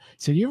said,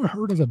 you ever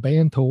heard of the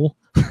band Tool?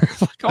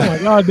 It's like, oh my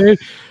God, dude.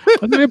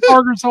 Me and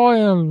Parker saw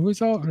him. We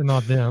saw them.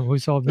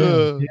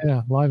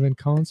 Live in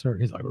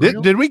concert. He's like,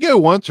 really? Did we go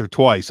once or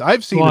twice?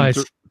 I've seen him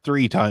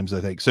 3 times,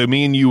 I think. So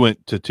me and you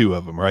went to 2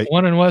 of them, right?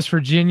 One in West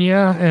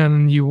Virginia,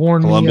 and you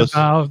warned Columbus.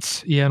 me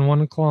about, and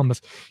one in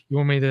Columbus. You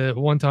warned me that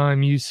one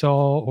time you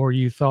saw or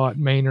you thought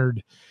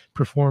Maynard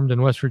performed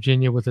in West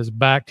Virginia with his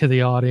back to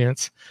the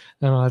audience.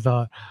 And I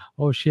thought,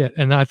 oh shit.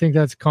 And I think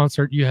that's a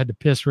concert you had to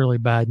piss really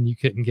bad and you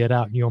couldn't get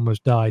out and you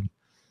almost died.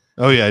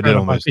 Oh yeah, I did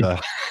almost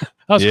die.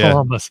 That was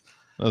Columbus.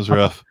 That was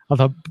rough. I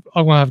thought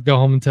I'm gonna have to go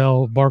home and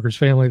tell Barker's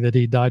family that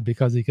he died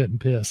because he couldn't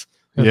piss.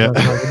 Yeah.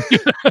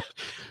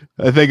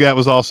 I think that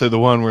was also the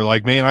one where,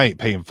 like, man, I ain't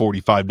paying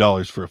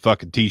 $45 for a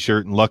fucking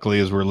t-shirt. And luckily,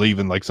 as we're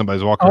leaving, like,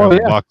 somebody's walking around with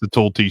a box of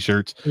Tool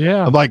t-shirts.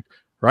 Yeah. I'm like,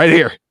 right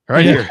here,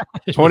 here.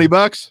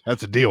 $20.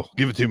 That's a deal.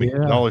 Give it to me.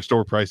 Dollar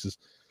store prices.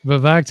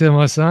 But back to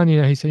my son,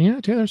 he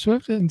said, Taylor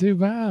Swift didn't do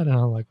bad. And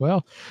I'm like,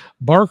 well,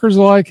 Barker's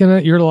liking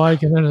it. You're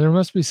liking it. There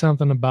must be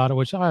something about it,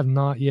 which I have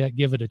not yet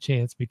given it a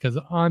chance because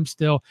I'm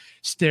still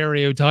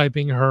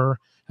stereotyping her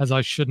as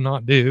I should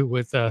not do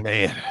with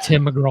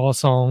Tim McGraw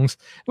songs.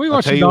 We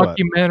watched a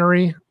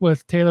documentary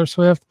with Taylor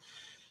Swift.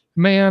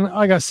 Man,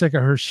 I got sick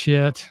of her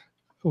shit,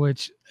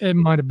 which it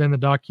might have been the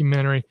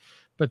documentary.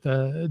 But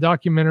the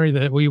documentary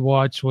that we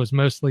watched was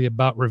mostly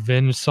about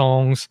revenge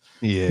songs.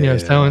 Yeah.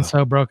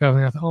 So-and-so broke up.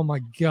 And I thought, oh my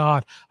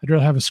God, I'd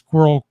rather have a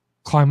squirrel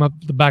climb up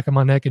the back of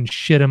my neck and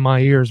shit in my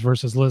ears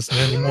versus listen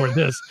to any more of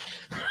this.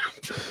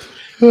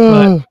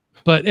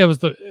 but it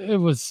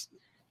was,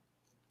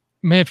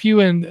 man, if you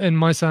and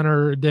my son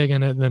are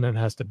digging it, then it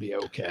has to be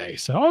okay.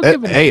 So I'll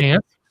give it a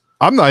chance.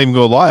 I'm not even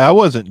going to lie. I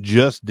wasn't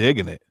just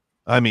digging it.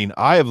 I mean,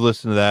 I have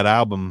listened to that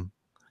album,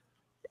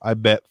 I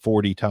bet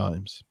 40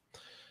 times.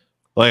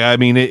 Like, I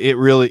mean, it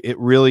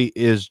really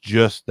is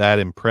just that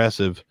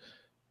impressive.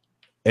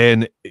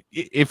 And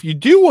if you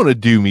do want to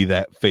do me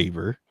that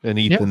favor and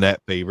Ethan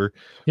that favor,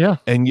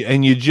 and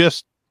you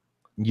just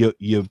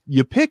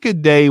you pick a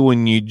day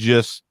when you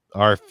just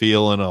are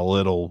feeling a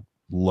little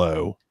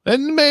low,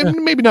 and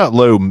maybe not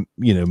low,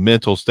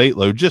 mental state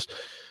low, just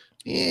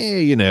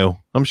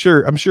I'm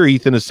sure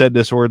Ethan has said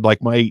this word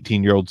like my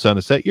 18-year-old son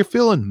has said. You're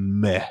feeling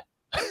meh.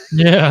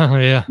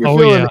 Yeah.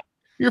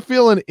 You're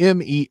feeling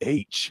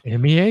MEH.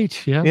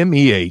 MEH, yeah.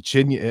 MEH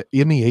and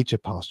MEH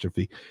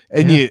apostrophe.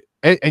 And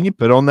you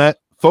put on that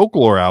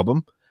Folklore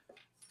album.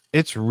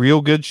 It's real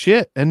good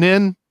shit. And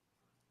then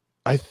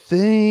I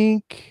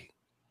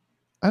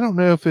don't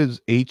know if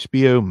it's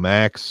HBO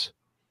Max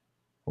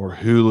or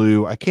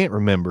Hulu. I can't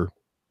remember.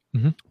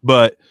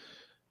 But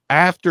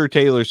after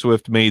Taylor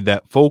Swift made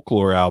that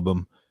Folklore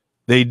album,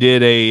 they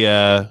did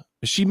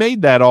she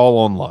made that all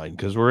online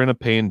because we're in a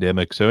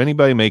pandemic. So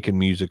anybody making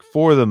music,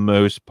 for the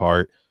most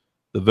part,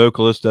 the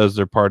vocalist does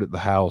their part at the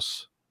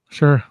house.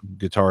 Sure.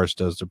 Guitarist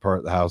does their part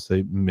at the house.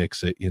 They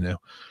mix it,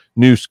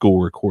 new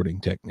school recording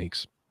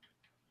techniques.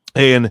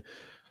 And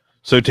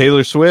so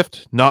Taylor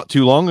Swift, not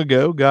too long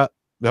ago,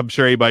 I'm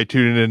sure anybody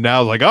tuning in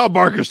now is like, oh,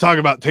 Barker's talking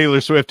about Taylor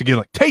Swift again.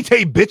 Like,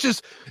 Tay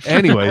bitches.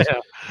 Anyways,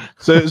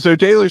 so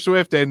Taylor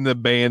Swift and the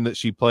band that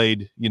she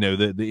played, the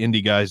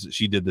indie guys that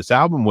she did this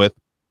album with,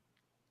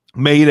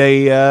 made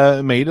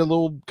a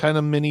little kind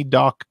of mini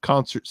doc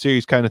concert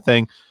series kind of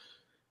thing.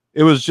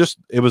 It was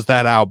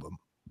that album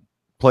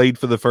played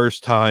for the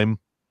first time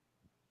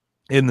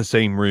in the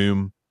same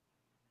room,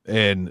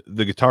 and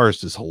the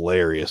guitarist is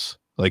hilarious.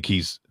 Like,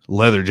 he's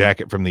leather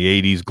jacket from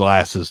the 80s,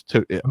 glasses.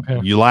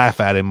 You laugh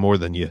at him more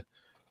than you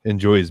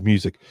enjoy his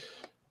music.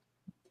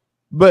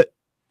 But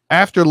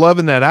after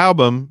loving that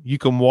album, you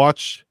can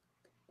watch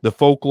the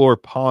Folklore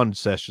Pond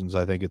Sessions,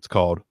 I think it's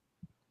called.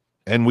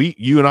 And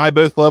you and I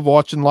both love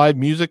watching live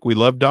music. We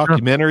love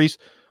documentaries.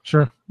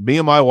 Sure. Me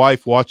and my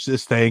wife watched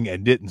this thing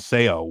and didn't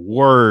say a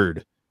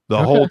word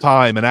the whole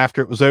time. And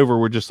after it was over,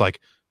 we're just like,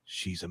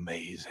 she's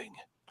amazing.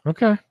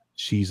 Okay.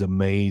 She's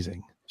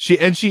amazing. She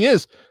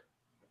is.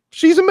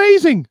 she's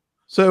amazing.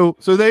 So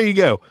there you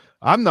go.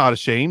 I'm not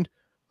ashamed.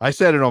 I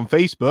said it on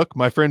Facebook.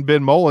 My friend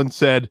Ben Mullen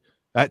said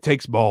that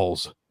takes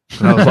balls.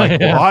 And I was like,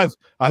 Yeah. well,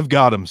 I've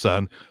got him,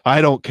 son.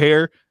 I don't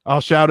care.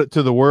 I'll shout it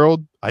to the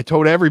world. I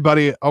told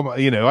everybody,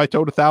 I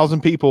told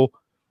 1,000 people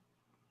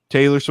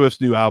Taylor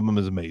Swift's new album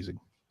is amazing.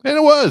 And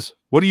it was.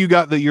 What do you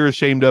got that you're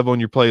ashamed of on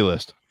your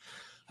playlist?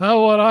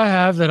 Oh, what I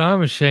have that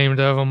I'm ashamed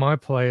of on my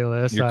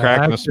playlist. You're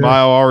cracking a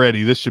smile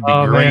already. This should be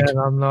great. Man,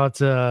 I'm not.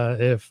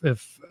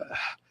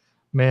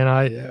 Man,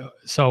 I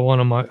saw one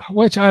of my,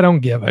 which I don't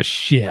give a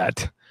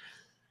shit.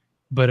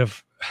 But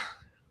if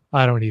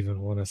I don't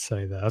even want to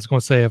say that, I was going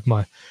to say if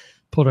my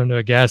pulled into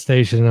a gas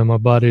station and my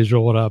buddies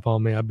rolled up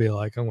on me, I'd be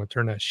like, I'm going to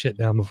turn that shit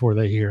down before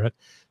they hear it.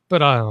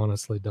 But I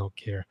honestly don't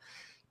care.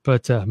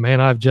 But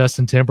man, I have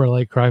Justin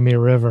Timberlake, "Cry Me a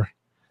River."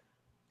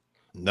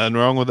 Nothing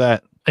wrong with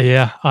that.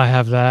 Yeah, I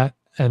have that.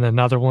 And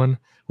another one,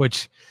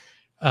 which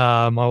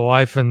my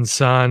wife and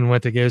son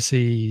went to go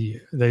see.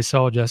 They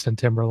saw Justin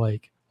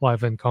Timberlake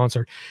live in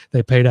concert.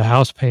 They paid a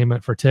house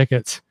payment for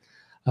tickets.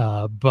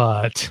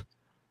 But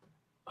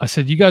I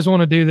said, you guys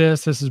want to do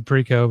this? This is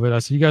pre-COVID. I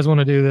said, you guys want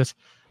to do this?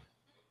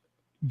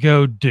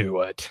 Go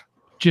do it.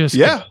 Just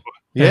yeah. go.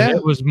 Yeah. And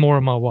it was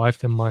more my wife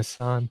than my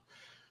son.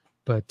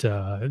 But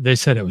they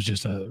said it was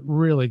just a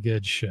really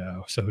good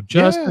show. So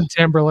Justin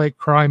Timberlake,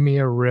 "Cry Me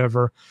a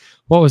River."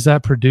 What was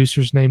that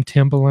producer's name?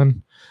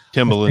 Timbaland,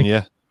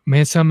 yeah.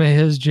 Man, some of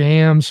his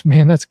jams,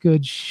 man, that's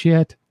good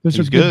shit. Those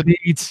are good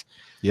beats.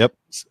 Yep.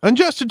 And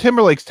Justin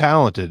Timberlake's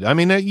talented. I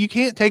mean, you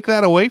can't take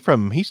that away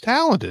from him. He's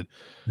talented.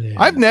 Yeah.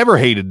 I've never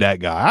hated that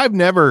guy. I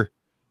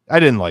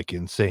didn't like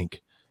NSYNC.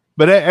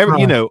 But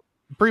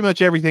pretty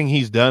much everything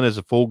he's done as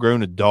a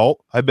full-grown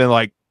adult, I've been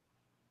like,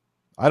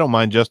 I don't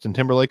mind Justin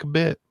Timberlake a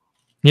bit.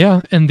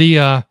 Yeah, and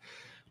the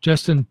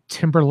Justin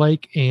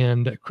Timberlake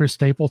and Chris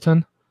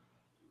Stapleton,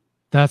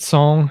 that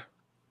song,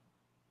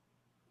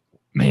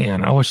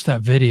 man, I watched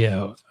that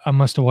video. I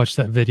must have watched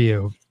that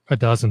video a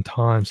dozen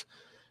times.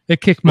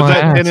 It kicked my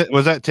ass.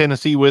 Was that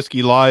Tennessee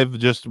Whiskey Live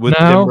just with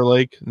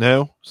Timberlake?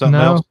 No?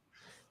 Something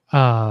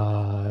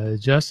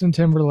else? Justin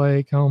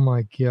Timberlake, oh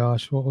my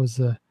gosh, what was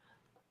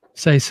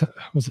Say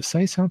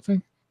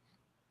Something?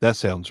 That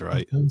sounds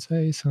right.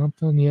 Say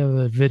Something. Yeah,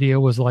 the video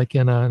was like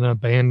in an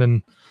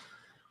abandoned,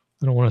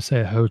 I don't want to say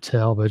a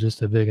hotel, but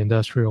just a big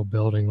industrial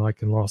building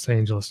like in Los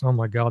Angeles. Oh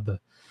my God, that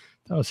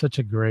was such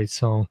a great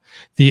song.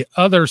 The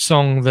other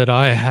song that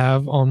I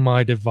have on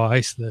my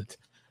device that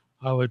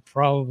I would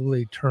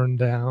probably turn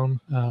down,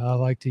 I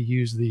like to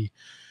use it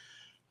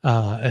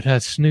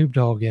has Snoop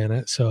Dogg in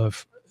it. So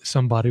if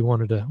somebody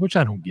wanted to, which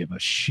I don't give a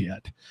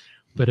shit,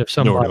 but if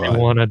somebody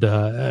wanted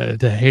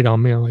to hate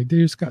on me, I'm like,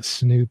 dude, it's got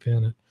Snoop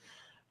in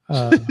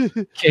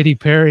it. Katy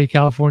Perry,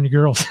 "California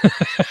Girls."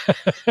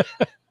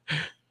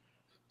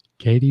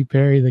 Katy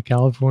Perry, "The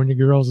California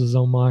Girls" is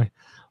on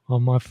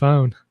my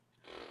phone.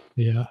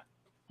 Yeah.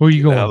 Where are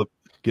you going?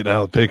 Get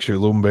out of the picture. A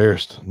little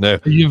embarrassed. No,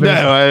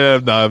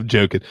 I'm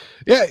joking.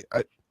 Yeah.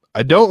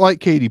 I don't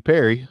like Katy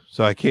Perry,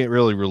 so I can't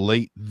really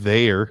relate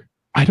there.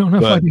 I don't know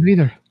if I do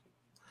either.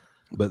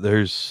 But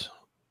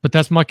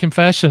that's my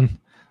confession.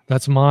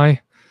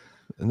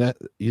 And that,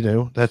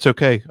 that's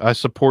okay. I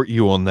support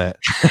you on that.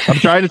 I'm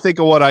trying to think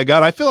of what I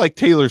got. I feel like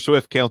Taylor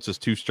Swift counts as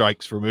 2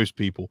 strikes for most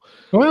people.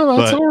 Well,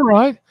 that's all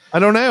right. I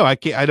don't know. I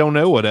don't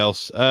know what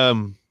else.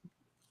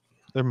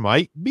 There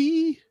might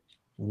be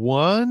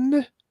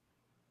one.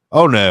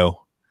 Oh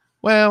no.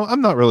 Well,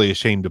 I'm not really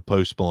ashamed of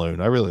Post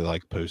Malone. I really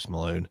like Post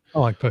Malone. I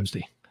like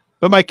Posty.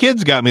 But my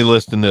kids got me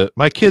listening to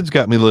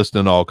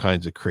all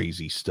kinds of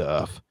crazy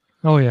stuff.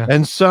 Oh yeah.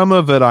 And some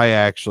of it I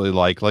actually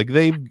like. Like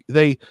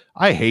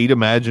I hate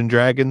Imagine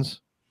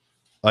Dragons.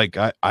 Like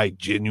I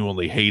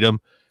genuinely hate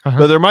them. Uh-huh.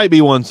 But there might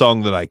be one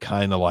song that I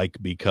kind of like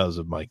because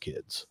of my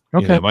kids.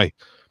 Okay.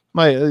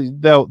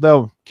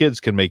 They'll kids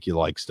can make you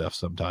like stuff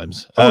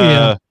sometimes. Oh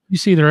yeah. You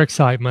see their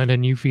excitement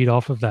and you feed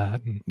off of that.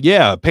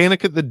 Yeah.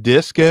 Panic at the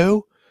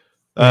Disco.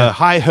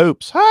 High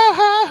Hopes.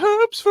 High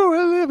hopes for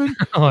a living.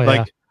 Oh yeah.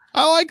 Like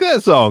I like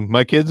that song.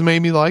 My kids made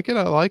me like it.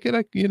 I like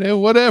it.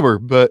 Whatever.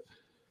 But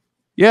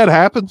yeah, it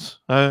happens.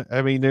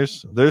 I mean,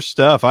 there's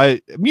stuff.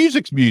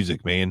 Music's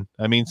music, man.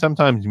 I mean,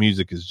 sometimes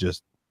music is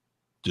just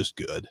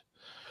good.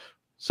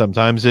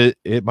 Sometimes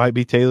it might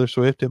be Taylor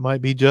Swift, it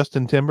might be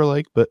Justin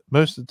Timberlake, but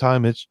most of the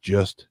time it's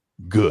just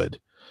good.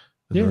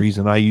 And the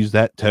reason I use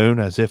that tone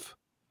as if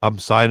I'm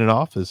signing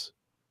off is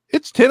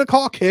it's 10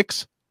 o'clock,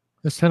 Hicks.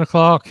 It's 10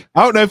 o'clock.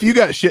 I don't know if you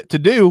got shit to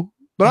do,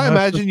 but I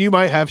imagine you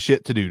might have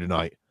shit to do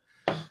tonight.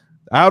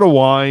 Out of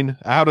wine,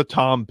 out of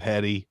Tom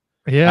Petty,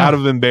 out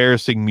of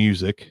embarrassing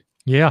music.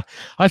 Yeah,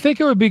 I think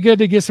it would be good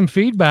to get some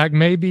feedback.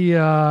 Maybe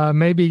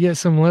get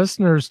some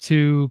listeners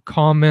to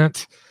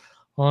comment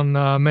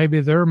on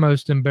maybe their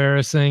most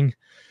embarrassing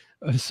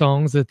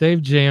songs that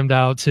they've jammed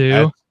out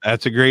to.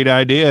 That's a great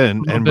idea.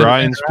 And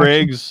Brian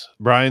Spriggs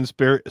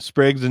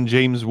and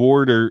James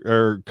Ward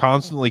are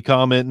constantly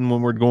commenting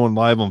when we're going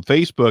live on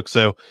Facebook.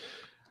 So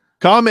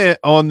comment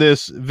on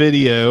this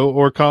video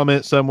or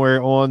comment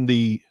somewhere on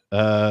the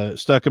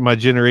Stuck in My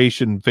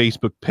Generation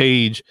Facebook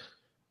page.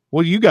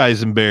 what are you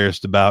guys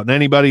embarrassed about? And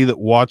anybody that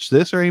watched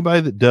this or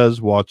anybody that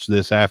does watch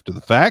this after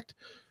the fact,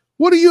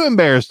 what are you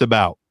embarrassed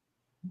about?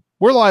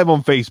 We're live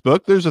on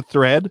Facebook. There's a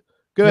thread.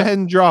 Go ahead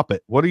and drop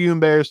it. What are you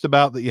embarrassed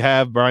about that you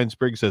have? Brian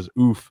Spriggs says,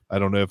 oof. I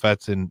don't know if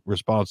that's in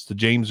response to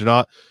James or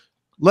not.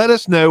 Let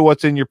us know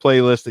what's in your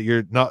playlist that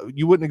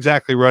you wouldn't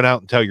exactly run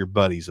out and tell your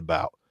buddies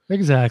about.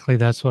 Exactly.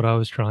 That's what I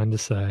was trying to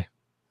say.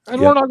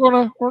 And we're not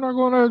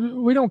gonna,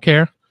 we don't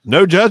care.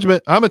 No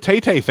judgment. I'm a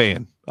Tay-Tay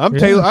fan.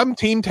 I'm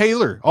Team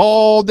Taylor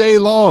all day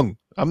long.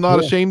 I'm not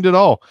ashamed at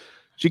all.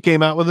 She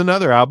came out with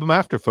another album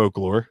after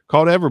Folklore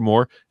called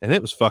Evermore, and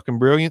it was fucking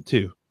brilliant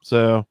too.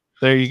 So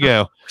there you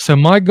go. So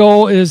my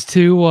goal is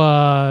to,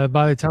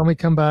 by the time we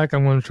come back,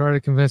 I'm going to try to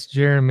convince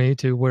Jeremy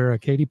to wear a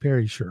Katy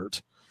Perry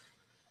shirt.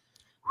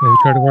 Maybe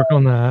try to work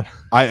on that.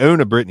 I own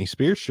a Britney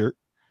Spears shirt.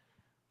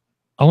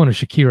 I want a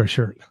Shakira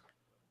shirt.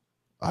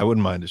 I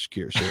wouldn't mind a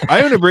Shakira shirt.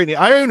 I own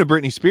a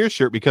Britney Spears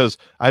shirt because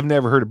I've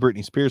never heard a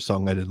Britney Spears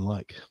song I didn't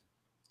like.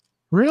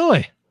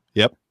 Really?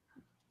 Yep.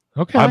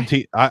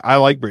 Okay. I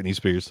like Britney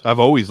Spears. I've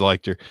always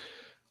liked her.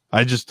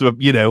 I just,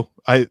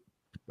 I've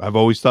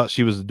always thought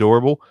she was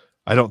adorable.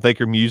 I don't think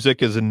her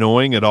music is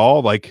annoying at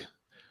all. Like,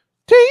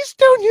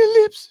 taste on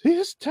your lips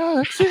is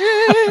toxic.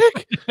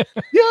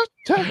 You're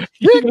toxic.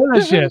 You know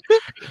that shit.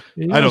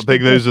 I don't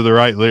think those are the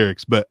right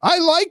lyrics, but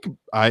I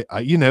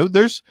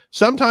there's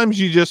sometimes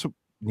you just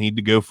need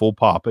to go full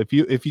pop. If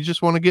you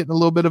just want to get in a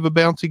little bit of a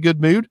bouncy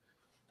good mood,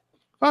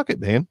 fuck it,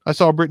 man. I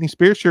saw a Britney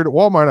Spears shirt at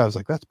Walmart. I was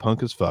like, that's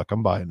punk as fuck.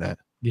 I'm buying that.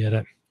 Get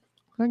it.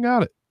 I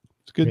got it.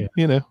 It's good.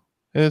 Yeah.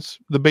 It's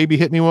the baby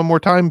hit me one more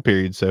time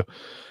period. So,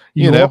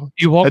 you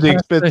walked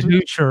past the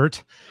Who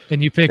shirt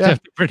and you picked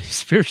up the Britney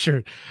Spears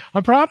shirt.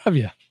 I'm proud of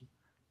you.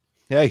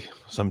 Hey,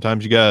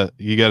 sometimes you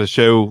gotta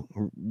show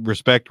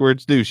respect where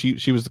it's due.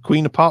 She was the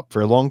queen of pop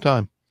for a long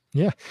time.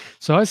 Yeah.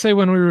 So I say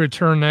when we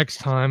return next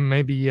time,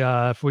 maybe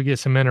if we get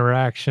some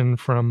interaction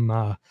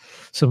from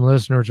some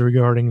listeners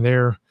regarding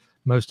their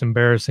most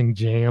embarrassing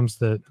jams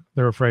that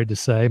they're afraid to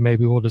say,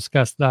 maybe we'll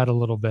discuss that a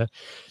little bit.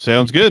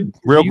 Sounds good.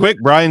 Real quick,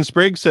 Brian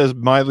Spriggs says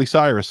Miley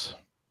Cyrus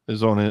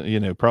is on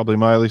it. Probably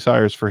Miley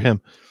Cyrus for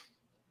him.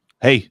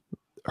 Hey,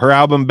 her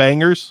album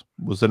Bangers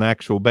was an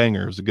actual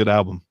banger. It was a good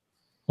album.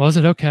 Was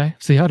it? Okay.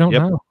 See, I don't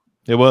know.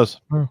 It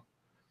was. Oh,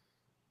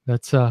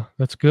 that's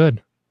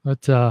good.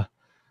 But I'll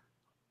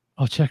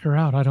check her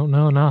out. I don't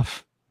know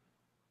enough.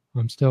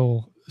 I'm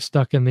still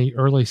stuck in the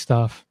early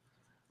stuff.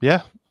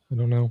 Yeah. I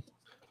don't know.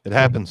 It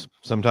happens.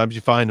 Sometimes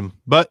you find them.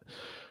 But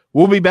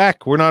we'll be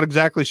back. We're not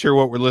exactly sure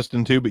what we're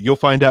listening to, but you'll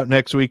find out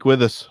next week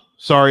with us.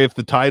 Sorry if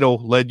the title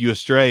led you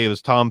astray. It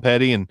was Tom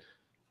Petty and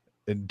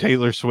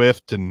Taylor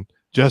Swift and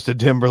Justin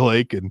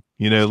Timberlake and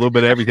a little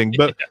bit of everything.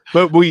 But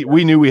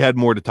we knew we had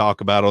more to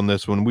talk about on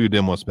this one. We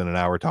didn't want to spend an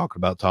hour talking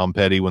about Tom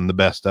Petty when the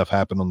best stuff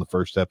happened on the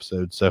first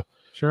episode. So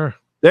sure.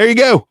 There you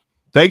go.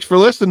 Thanks for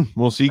listening.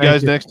 We'll see you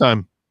guys next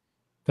time.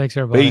 Thanks,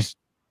 everybody. Peace.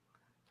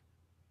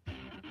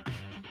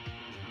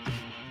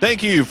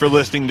 Thank you for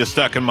listening to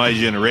Stuck in My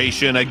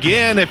Generation.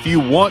 Again, if you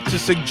want to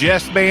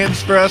suggest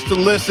bands for us to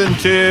listen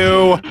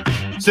to,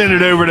 send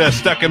it over to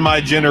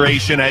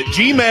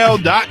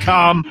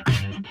stuckinmygeneration@gmail.com.